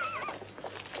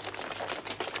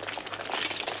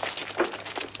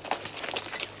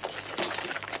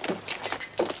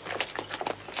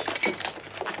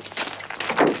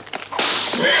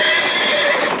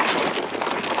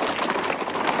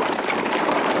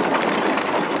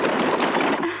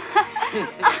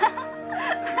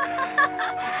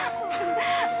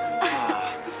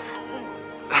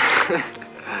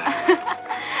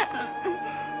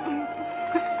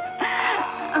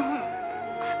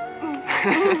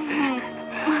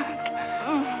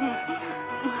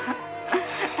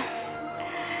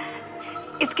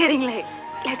 It's getting late.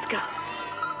 Let's go.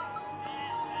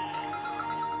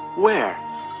 Where?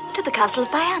 To the castle of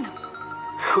Paolella.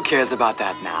 Who cares about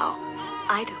that now?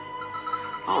 I do.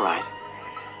 All right.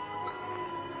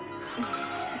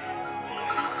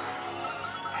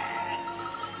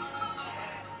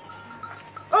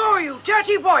 Oh, you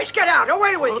dirty boys, get out.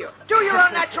 Away with you. Do your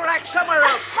unnatural act somewhere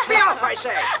else. Be off, I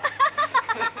say.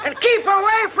 And keep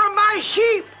away from my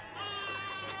sheep.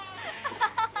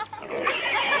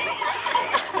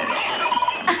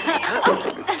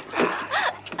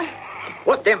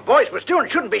 What them boys was doing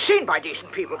shouldn't be seen by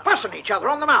decent people, busting each other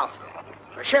on the mouth.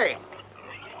 A shame.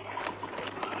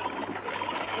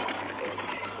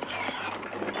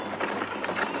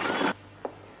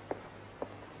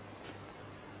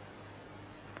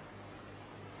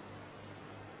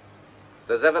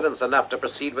 There's evidence enough to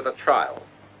proceed with a trial.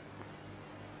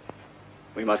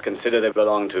 We must consider they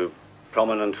belong to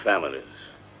prominent families.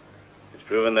 It's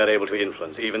proven they're able to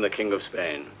influence even the King of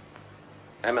Spain.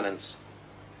 Eminence,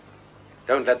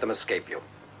 don't let them escape you.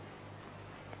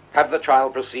 Have the trial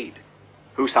proceed.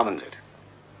 Who summons it?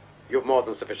 You've more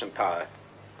than sufficient power.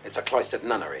 It's a cloistered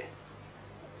nunnery.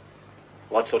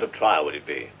 What sort of trial would it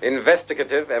be?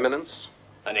 Investigative, Eminence.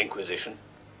 An inquisition?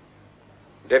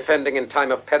 Defending in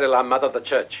time of peril our mother, the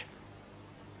Church.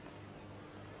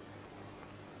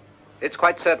 It's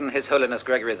quite certain His Holiness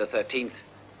Gregory the 13th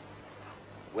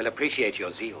will appreciate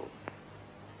your zeal.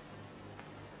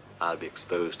 I'll be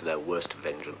exposed to their worst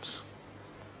vengeance.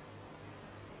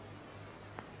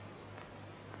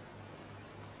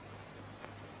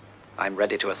 I'm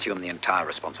ready to assume the entire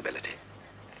responsibility.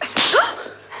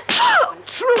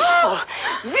 Untruthful!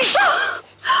 Vicious!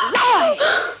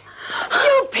 Lie!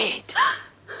 Stupid!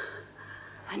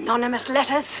 Anonymous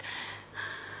letters.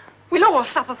 We'll all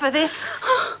suffer for this.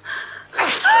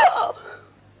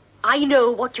 I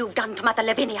know what you've done to Mother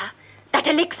Lavinia. That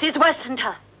elixir's worsened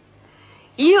her.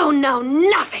 You know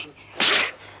nothing.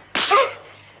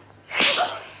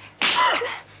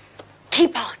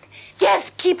 Keep on.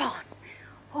 Yes, keep on.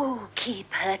 Oh,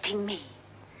 keep hurting me.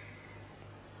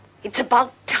 It's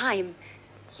about time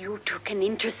you took an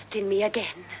interest in me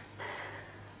again.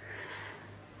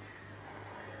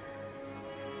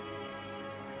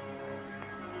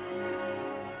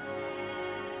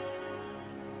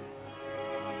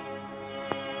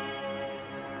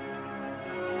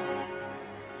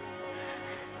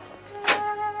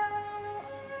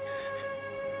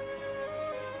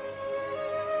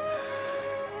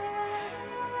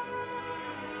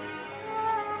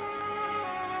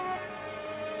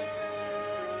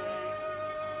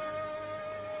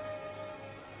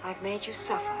 I've made you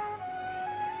suffer.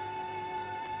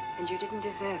 And you didn't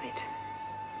deserve it.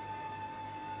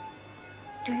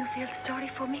 Do you feel sorry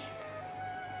for me?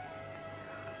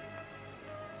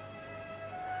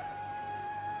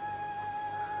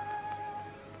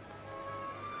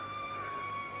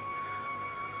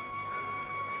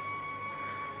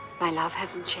 My love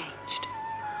hasn't changed.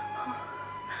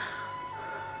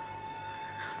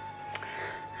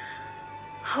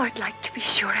 Oh, I'd like to be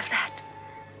sure of that.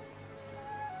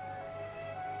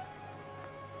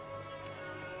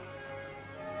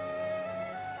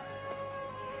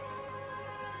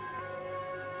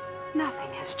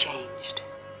 Nothing has changed.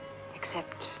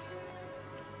 Except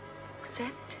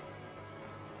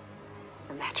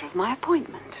the matter of my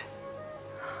appointment.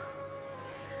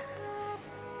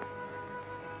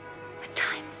 At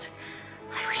times,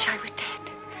 I wish I were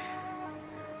dead.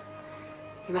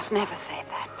 You must never say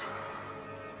that.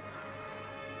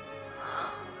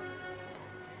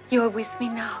 You're with me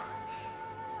now.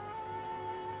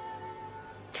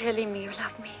 Telling me you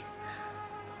love me.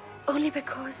 Only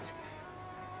because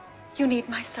you need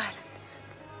my silence.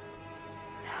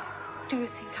 Do you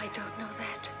think I don't know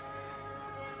that?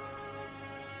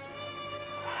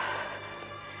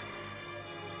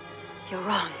 You're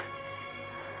wrong.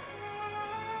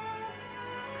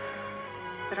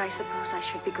 But I suppose I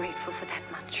should be grateful for that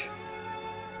much.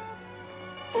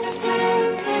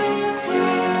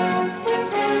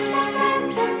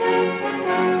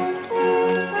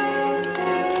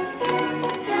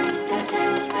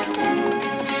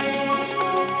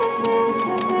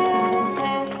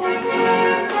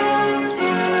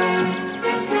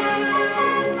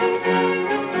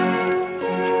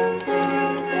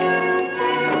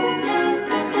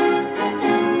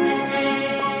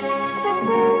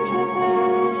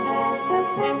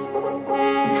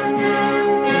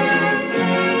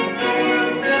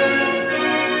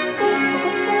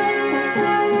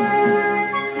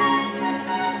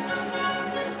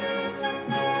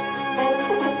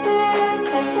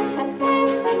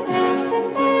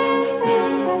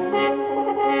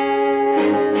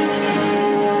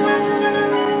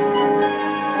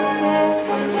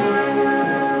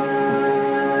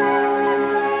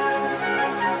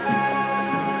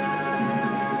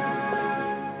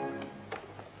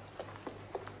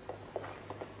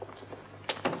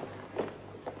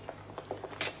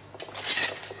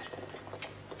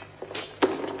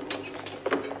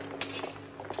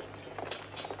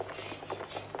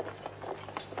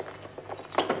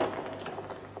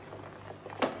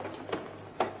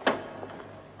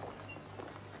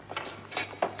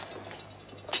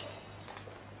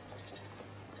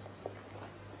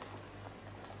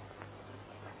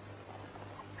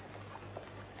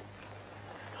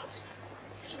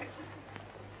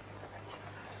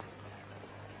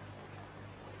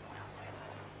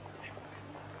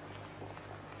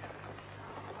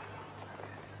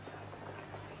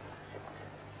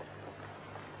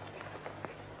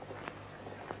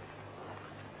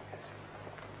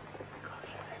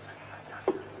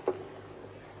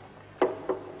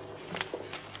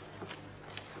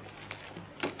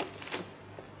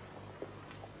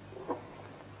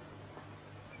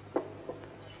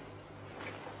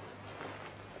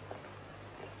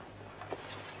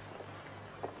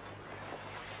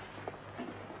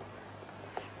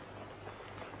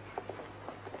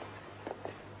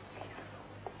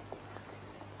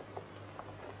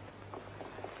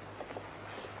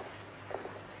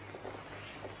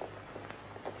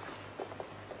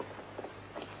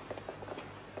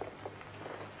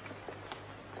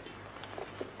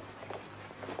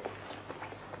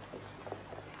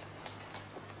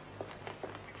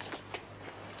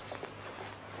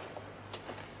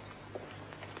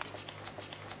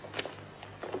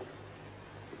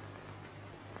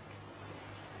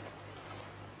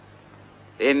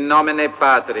 In nomine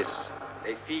Patris,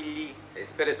 et Filii, et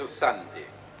Spiritus Sancti.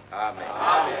 Amen.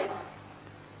 Amen.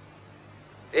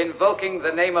 Invoking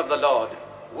the name of the Lord,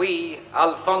 we,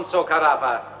 Alfonso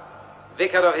Carafa,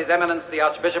 Vicar of His Eminence the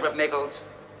Archbishop of Naples,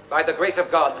 by the grace of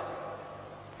God,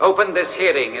 open this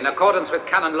hearing in accordance with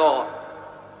canon law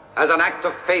as an act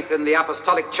of faith in the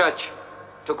Apostolic Church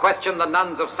to question the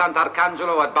nuns of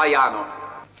Sant'Arcangelo at Baiano.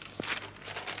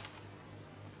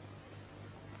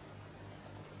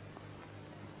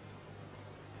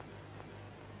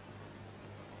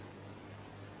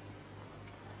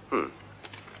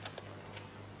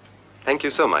 Thank you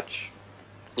so much.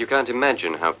 You can't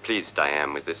imagine how pleased I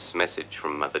am with this message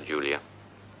from Mother Giulia.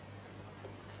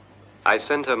 I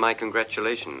sent her my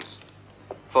congratulations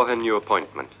for her new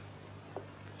appointment.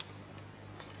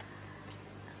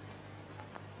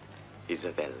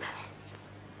 Isabella.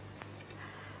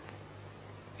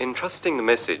 Entrusting the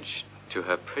message to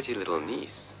her pretty little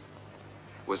niece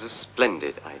was a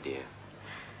splendid idea.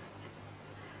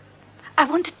 I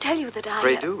want to tell you that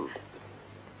Pray do.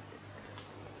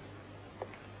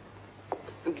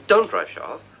 Don't rush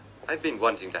off. I've been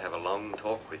wanting to have a long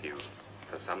talk with you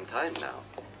for some time now.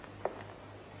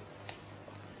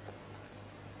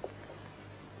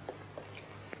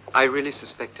 I really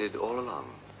suspected all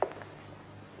along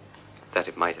that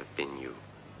it might have been you.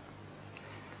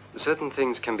 Certain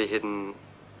things can be hidden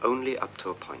only up to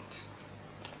a point.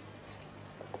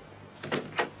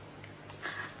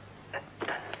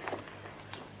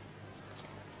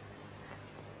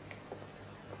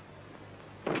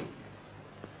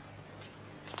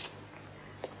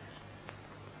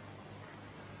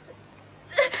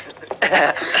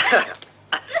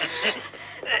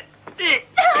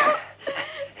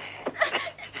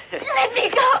 Let me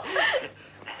go.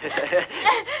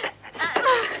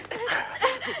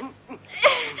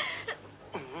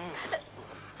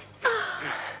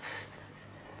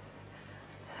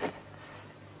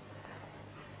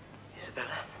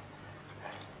 Isabella.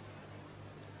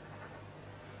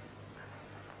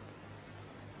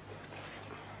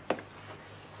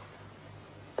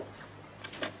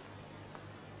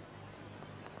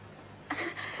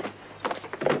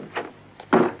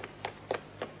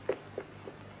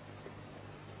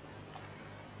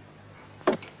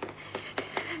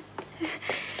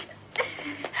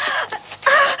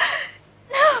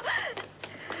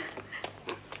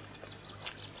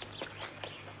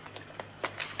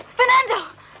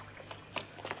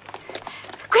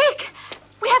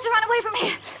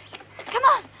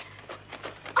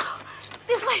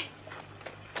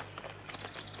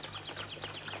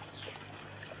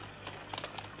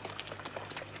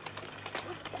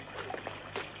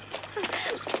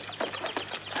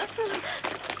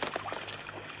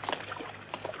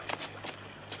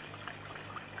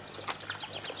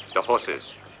 The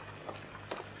horses.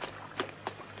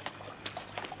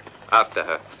 After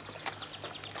her.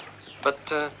 But,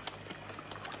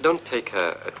 don't take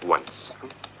her at once.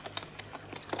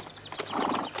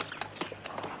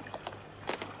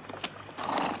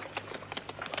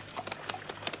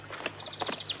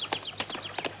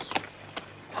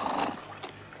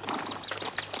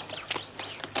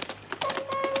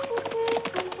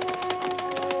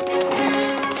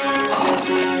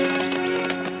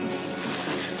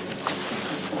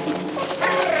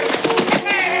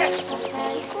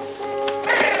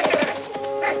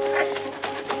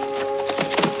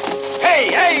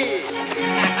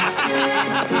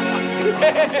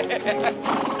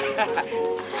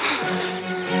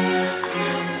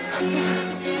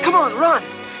 Come on, run!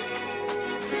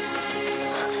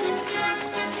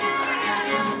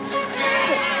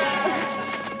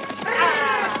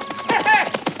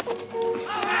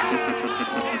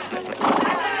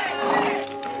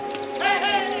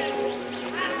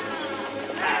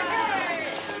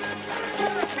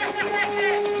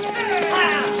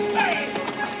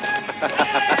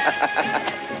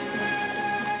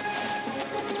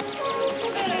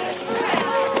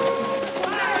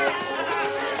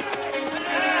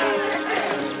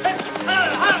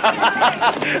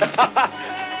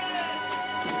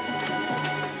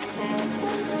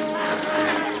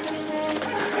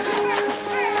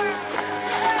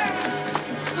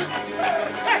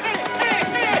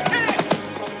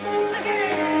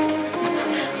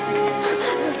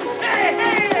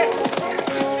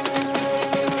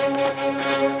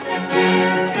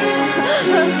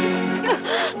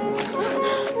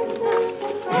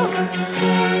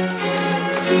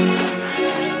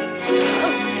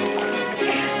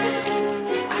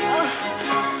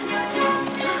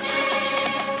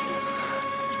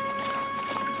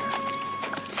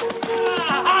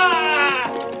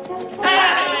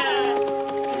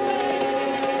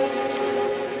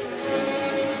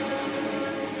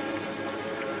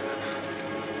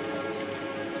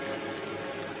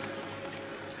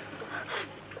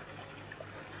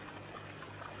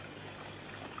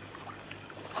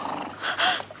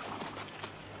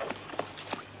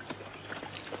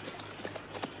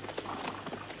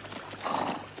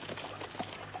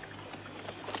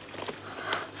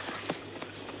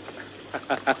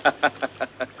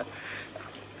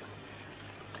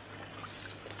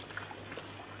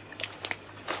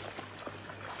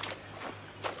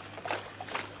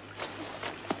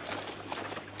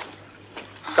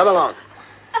 Come along.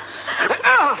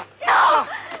 No! No!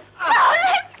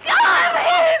 Let go of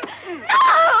him!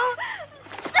 No!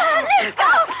 Let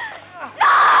go!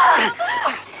 No!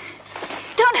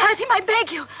 Don't hurt him, I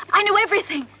beg you. I know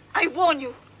everything. I warn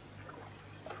you.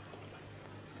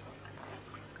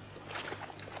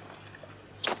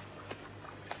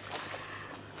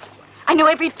 I know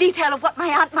every detail of what my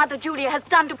Aunt Mother Giulia has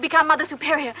done to become Mother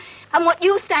Superior, and what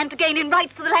you stand to gain in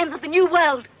rights to the lands of the New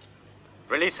World.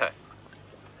 Release her.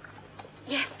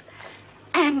 Yes,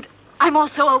 and I'm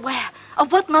also aware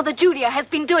of what Mother Giulia has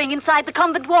been doing inside the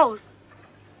convent walls.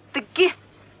 The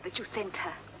gifts that you sent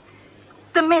her.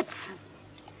 The medicine.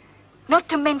 Not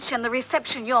to mention the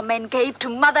reception your men gave to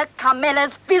Mother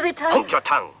Carmela's visitor. Hold your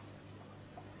tongue.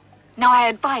 Now I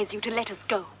advise you to let us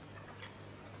go.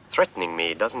 Threatening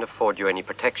me doesn't afford you any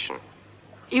protection.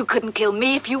 You couldn't kill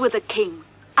me if you were the king.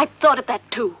 I've thought of that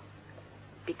too.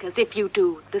 Because if you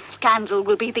do, the scandal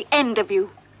will be the end of you.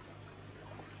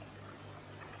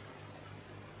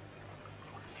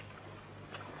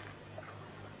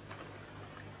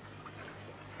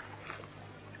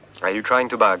 Are you trying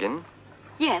to bargain?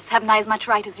 Yes, haven't I as much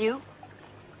right as you?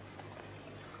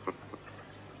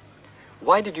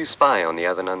 Why did you spy on the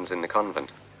other nuns in the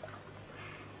convent?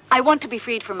 I want to be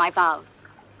freed from my vows.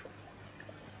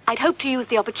 I'd hoped to use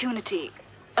the opportunity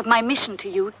of my mission to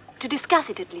you to discuss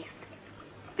it at least.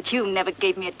 But you never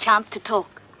gave me a chance to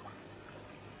talk.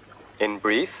 In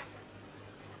brief,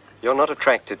 you're not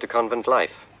attracted to convent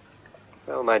life.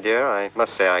 Well, my dear, I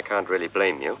must say I can't really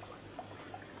blame you.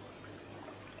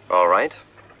 All right.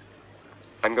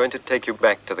 I'm going to take you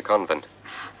back to the convent.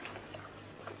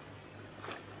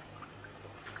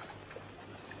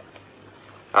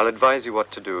 I'll advise you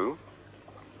what to do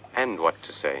and what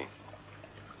to say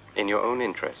in your own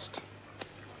interest.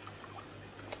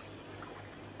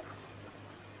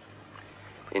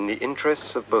 In the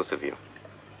interests of both of you.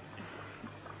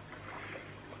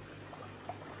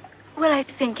 Well, I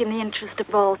think in the interest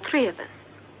of all three of us.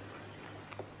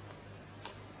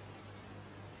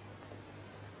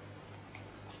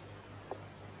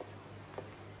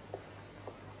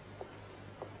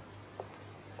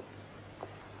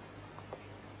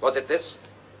 Was it this?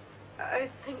 I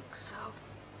think so.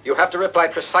 You have to reply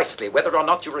precisely whether or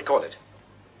not you recall it.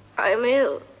 I'm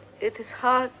ill. It is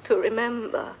hard to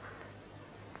remember.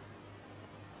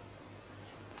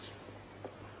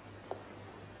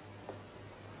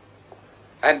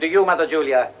 And do you, Mother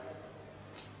Giulia,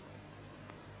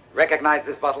 recognize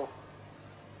this bottle?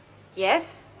 Yes?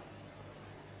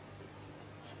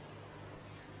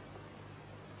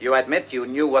 You admit you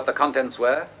knew what the contents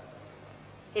were?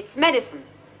 It's medicine.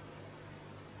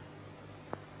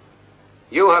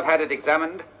 You have had it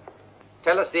examined.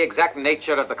 Tell us the exact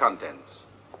nature of the contents.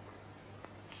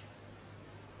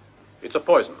 It's a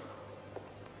poison.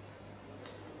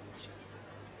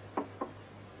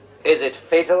 Is it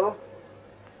fatal?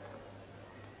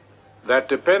 That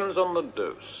depends on the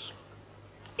dose.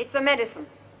 It's a medicine.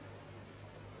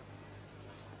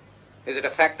 Is it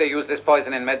a fact they use this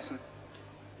poison in medicine?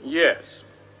 Yes.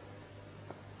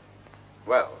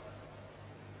 Well.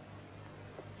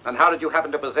 And how did you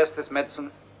happen to possess this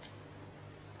medicine?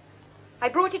 I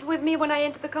brought it with me when I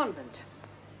entered the convent.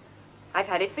 I've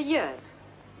had it for years.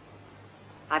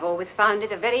 I've always found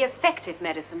it a very effective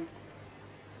medicine.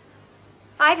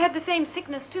 I've had the same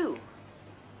sickness, too.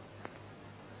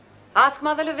 Ask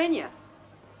Mother Lavinia.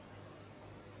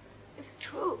 It's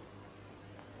true.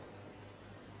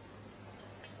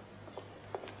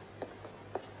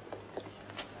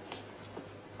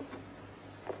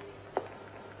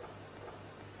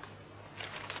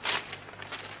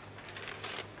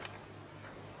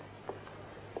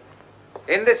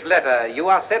 In this letter, you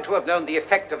are said to have known the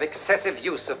effect of excessive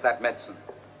use of that medicine.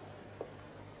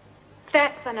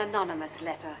 That's an anonymous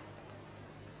letter.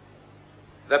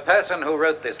 The person who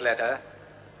wrote this letter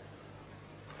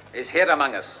is here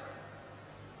among us.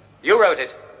 You wrote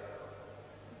it.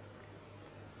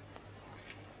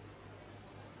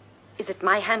 Is it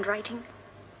my handwriting?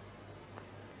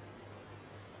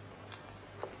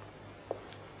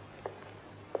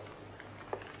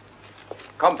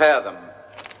 Compare them.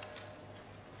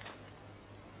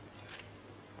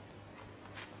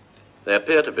 They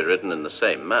appear to be written in the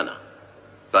same manner.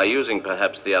 By using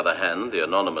perhaps the other hand, the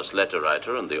anonymous letter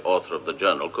writer and the author of the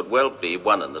journal could well be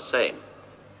one and the same.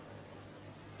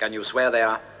 Can you swear they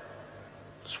are?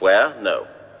 Swear? No.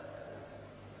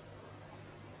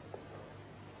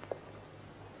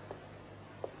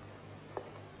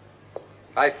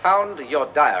 I found your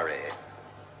diary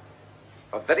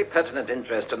of very pertinent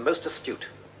interest and most astute.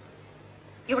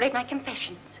 You read my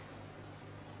confessions.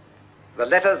 The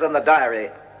letters and the diary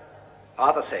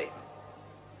are the same.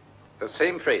 The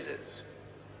same phrases.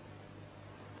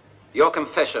 Your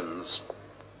confessions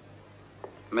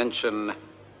mention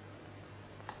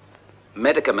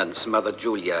medicaments Mother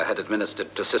Giulia had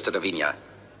administered to Sister Lavinia.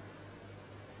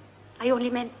 I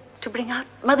only meant to bring out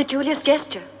Mother Giulia's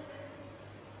gesture.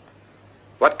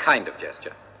 What kind of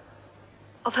gesture?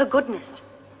 Of her goodness.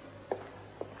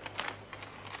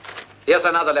 Here's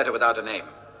another letter without a name.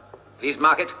 Please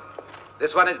mark it.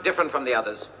 This one is different from the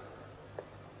others.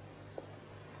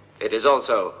 It is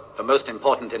also the most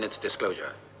important in its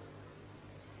disclosure.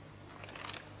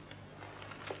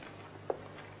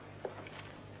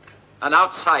 An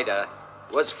outsider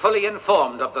was fully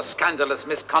informed of the scandalous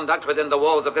misconduct within the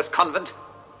walls of this convent.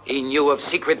 He knew of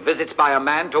secret visits by a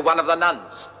man to one of the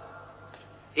nuns.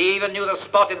 He even knew the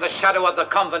spot in the shadow of the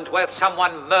convent where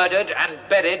someone murdered and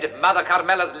buried Mother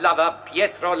Carmela's lover,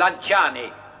 Pietro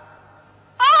Lanciani.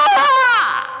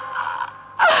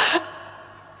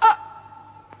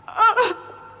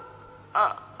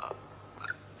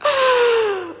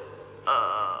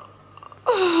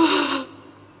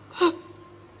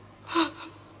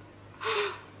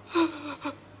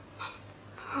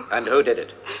 And who did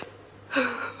it?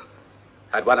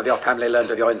 Had one of your family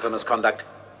learned of your infamous conduct?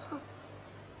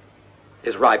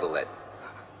 His rival, then?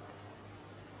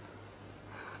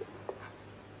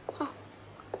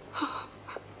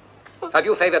 Have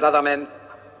you favored other men?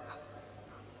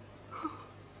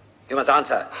 You must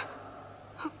answer.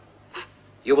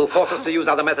 You will force us to use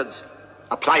other methods.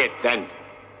 Apply it, then.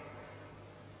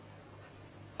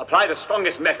 Apply the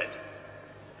strongest method.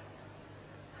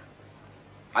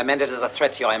 I meant it as a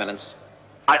threat, Your Eminence.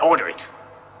 I order it.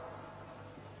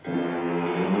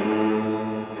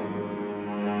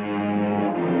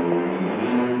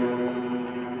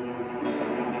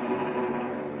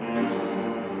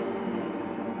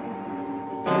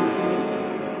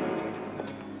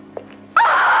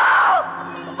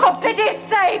 For pity's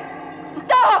sake!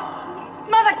 Stop!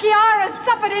 Mother Chiara's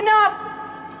suffered enough!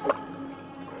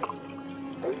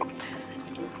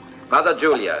 Mother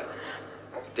Giulia,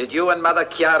 did you and Mother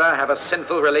Chiara have a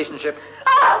sinful relationship?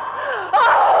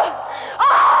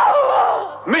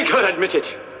 Make her admit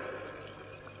it.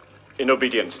 In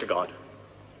obedience to God.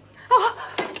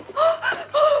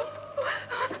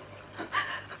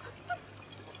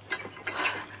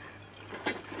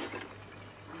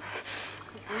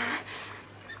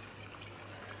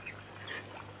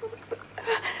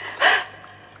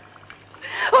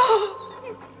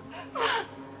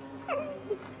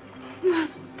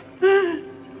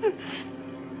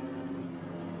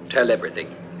 Tell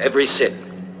everything, every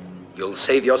sin. You'll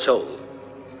save your soul.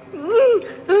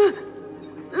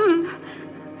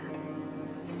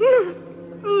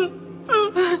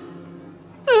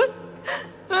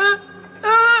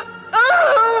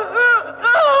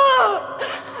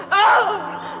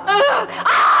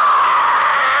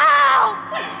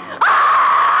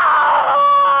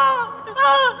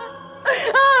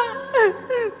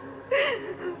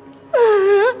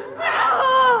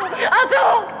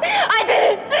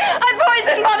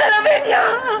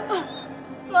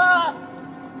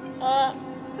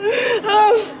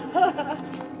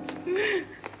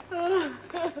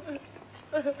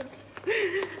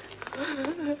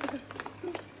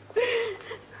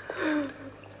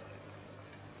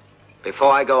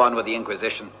 Before I go on with the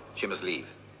Inquisition, she must leave.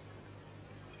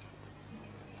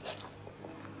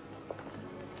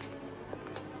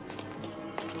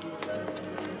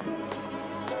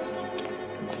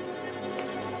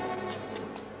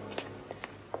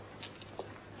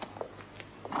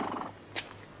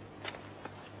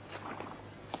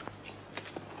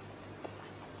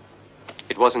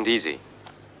 It wasn't easy.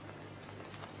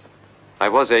 I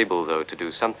was able, though, to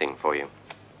do something for you.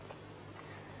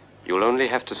 You'll only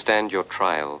have to stand your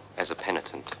trial as a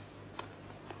penitent.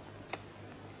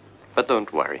 But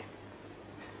don't worry.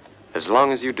 As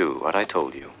long as you do what I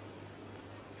told you,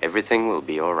 everything will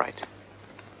be all right.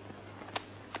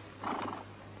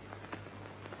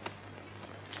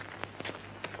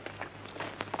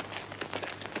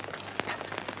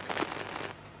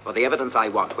 For the evidence I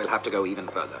want, we'll have to go even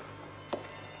further.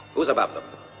 Who's above them?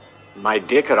 My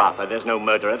dear Carafa, there's no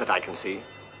murderer that I can see.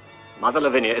 Mother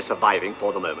Lavinia is surviving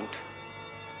for the moment.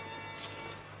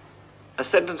 A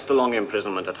sentence to long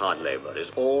imprisonment at hard labor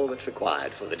is all that's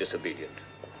required for the disobedient.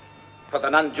 For the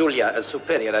nun Giulia, as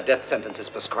superior, a death sentence is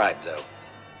prescribed, though.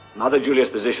 Mother Giulia's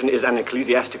position is an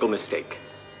ecclesiastical mistake.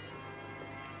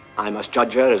 I must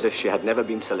judge her as if she had never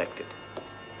been selected.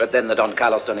 But then the Don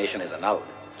Carlos donation is annulled.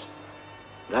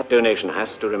 That donation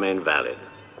has to remain valid,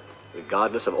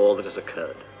 regardless of all that has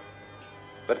occurred.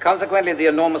 But consequently, the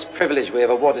enormous privilege we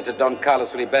have awarded to Don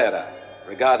Carlos Ribera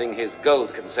regarding his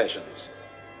gold concessions,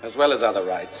 as well as other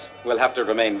rights, will have to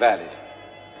remain valid.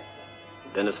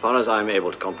 Then, as far as I'm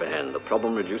able to comprehend, the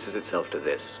problem reduces itself to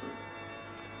this.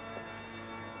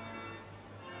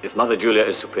 If Mother Giulia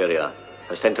is superior,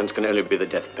 her sentence can only be the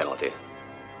death penalty.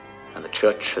 And the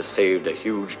church has saved a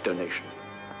huge donation.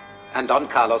 And Don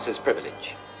Carlos is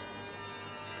privilege.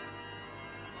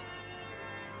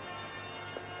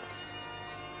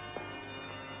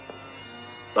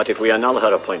 But if we annul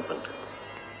her appointment,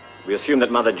 we assume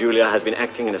that Mother Giulia has been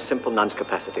acting in a simple nun's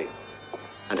capacity,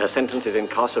 and her sentence is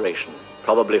incarceration,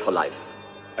 probably for life.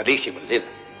 At least she will live.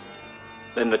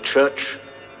 Then the Church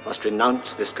must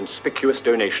renounce this conspicuous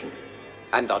donation.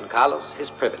 And Don Carlos his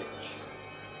privilege.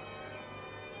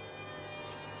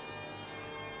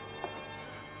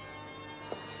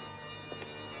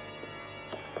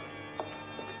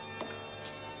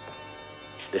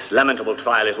 This lamentable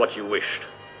trial is what you wished.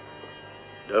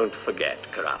 Don't forget,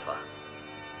 Carafa.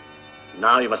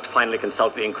 Now you must finally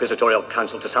consult the Inquisitorial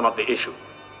Council to sum up the issue.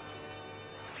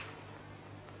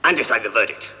 And decide the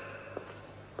verdict.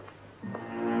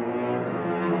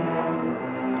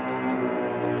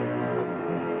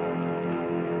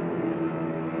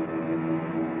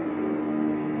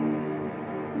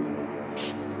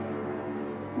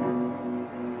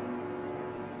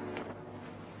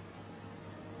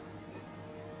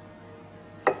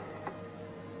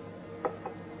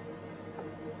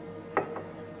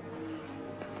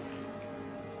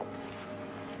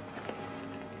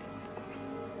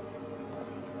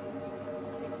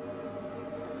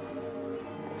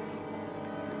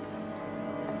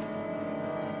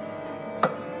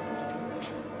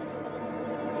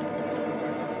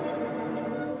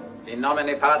 In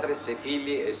nomine Patris et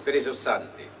Filii et Spiritus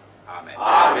Sancti. Amen.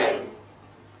 Amen.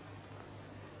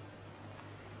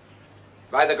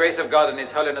 By the grace of God and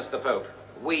His Holiness the Pope,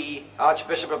 we,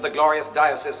 Archbishop of the glorious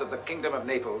Diocese of the Kingdom of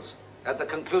Naples, at the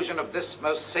conclusion of this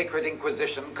most sacred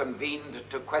Inquisition, convened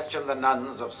to question the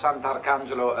nuns of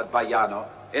Sant'Arcangelo at Baiano,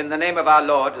 in the name of our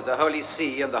Lord, the Holy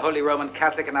See, and the Holy Roman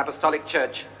Catholic and Apostolic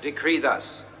Church, decree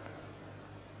thus.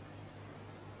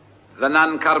 The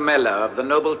nun Carmela, of the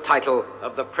noble title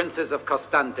of the Princes of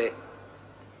Costante,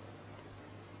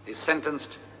 is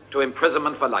sentenced to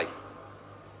imprisonment for life.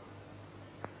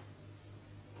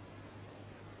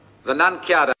 The nun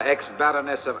Chiara,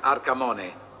 ex-Baroness of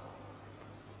Arcamone,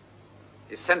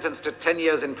 is sentenced to 10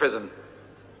 years in prison,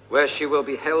 where she will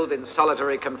be held in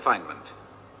solitary confinement.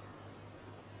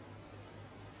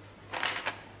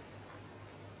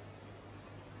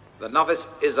 The novice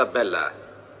Isabella,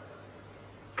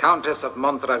 Countess of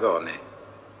Mondragone,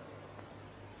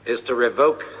 is to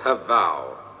revoke her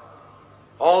vow.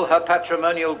 All her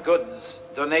patrimonial goods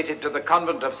donated to the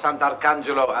convent of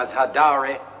Sant'Arcangelo as her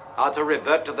dowry are to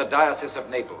revert to the Diocese of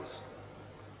Naples.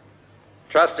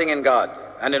 Trusting in God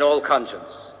and in all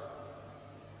conscience,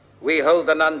 we hold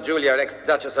the nun Giulia,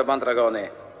 ex-Duchess of Mondragone,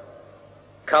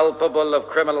 culpable of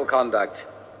criminal conduct,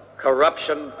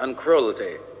 corruption, and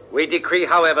cruelty. We decree,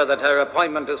 however, that her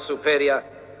appointment as superior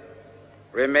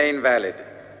remain valid.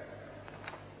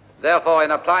 Therefore,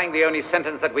 in applying the only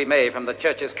sentence that we may from the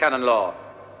Church's canon law,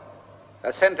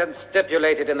 a sentence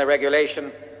stipulated in the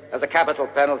regulation as a capital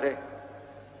penalty,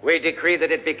 we decree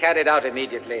that it be carried out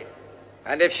immediately,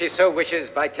 and if she so wishes,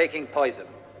 by taking poison,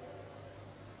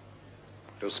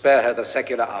 to spare her the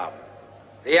secular arm.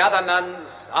 The other nuns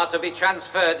are to be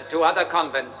transferred to other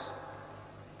convents,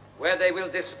 where they will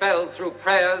dispel through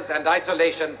prayers and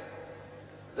isolation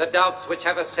the doubts which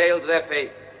have assailed their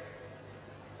faith.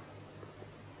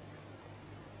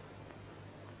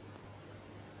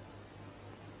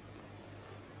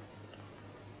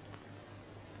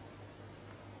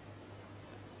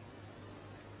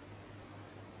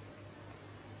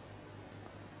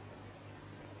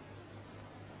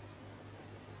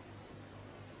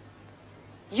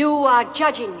 You are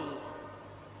judging me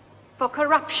for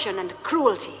corruption and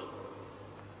cruelty.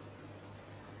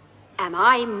 Am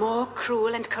I more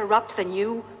cruel and corrupt than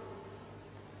you?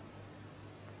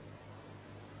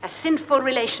 A sinful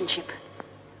relationship.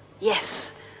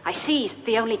 Yes, I seized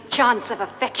the only chance of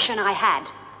affection I had.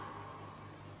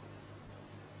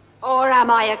 Or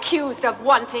am I accused of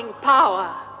wanting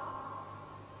power?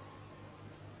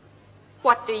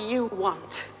 What do you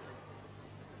want?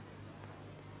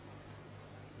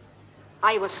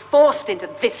 I was forced into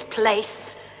this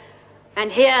place,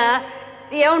 and here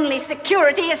the only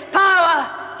security is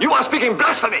power. You are speaking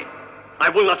blasphemy. I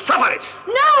will not suffer it.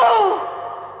 No!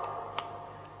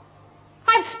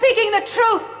 I'm speaking the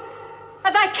truth,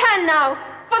 as I can now,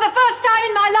 for the first time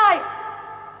in my life.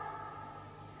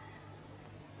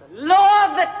 The law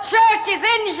of the Church is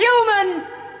inhuman,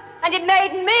 and it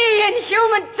made me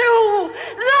inhuman too,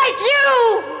 like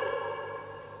you!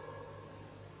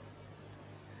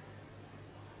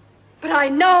 But I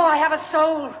know I have a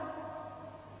soul.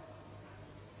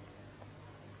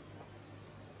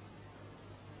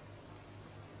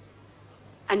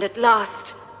 And at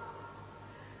last,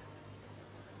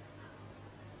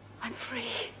 I'm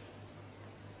free.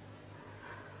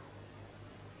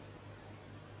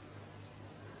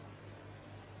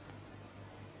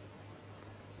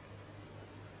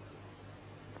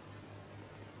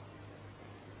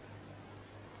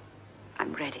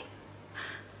 am ready.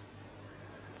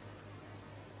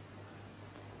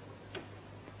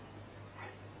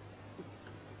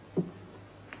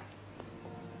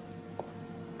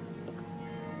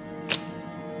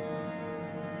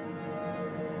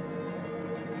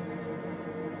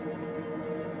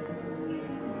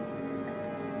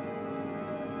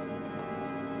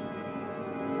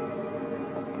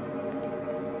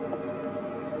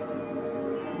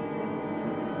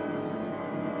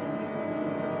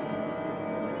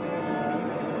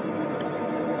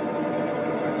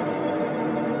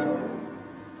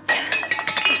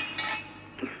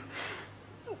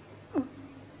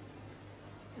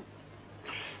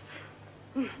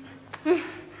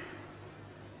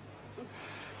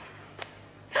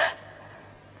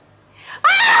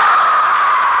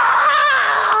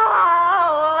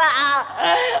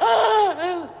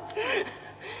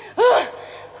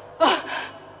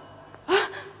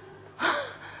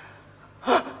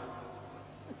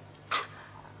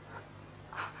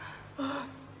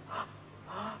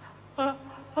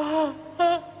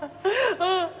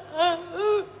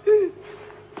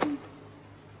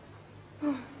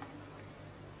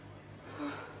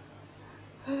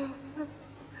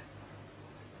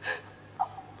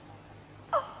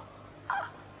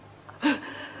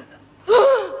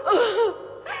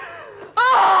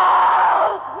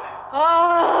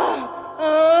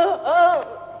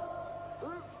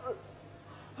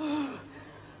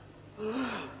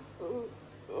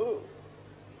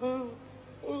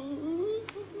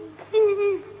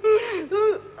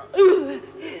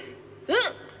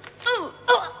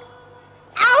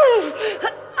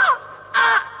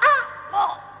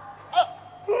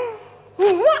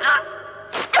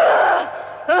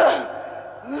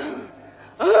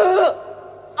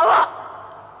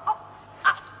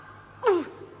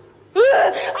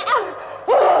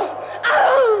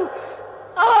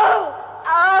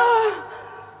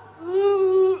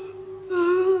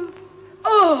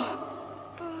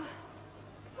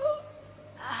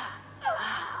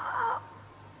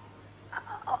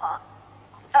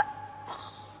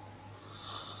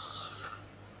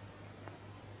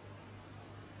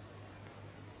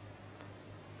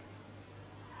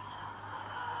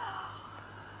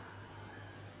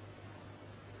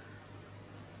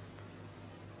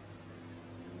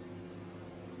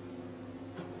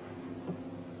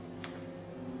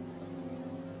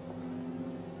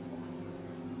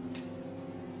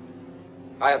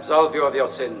 I absolve you of your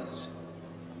sins.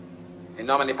 In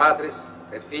nomine Patris,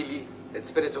 et Filii, et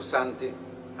Spiritus Sancti.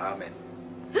 Amen.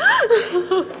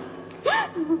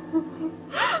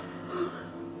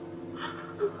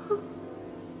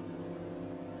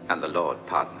 And the Lord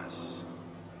pardon us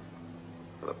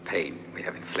for the pain we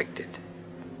have inflicted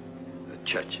in the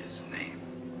Church's name.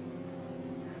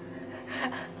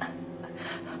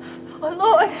 Oh,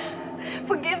 Lord,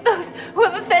 forgive those who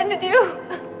have offended you.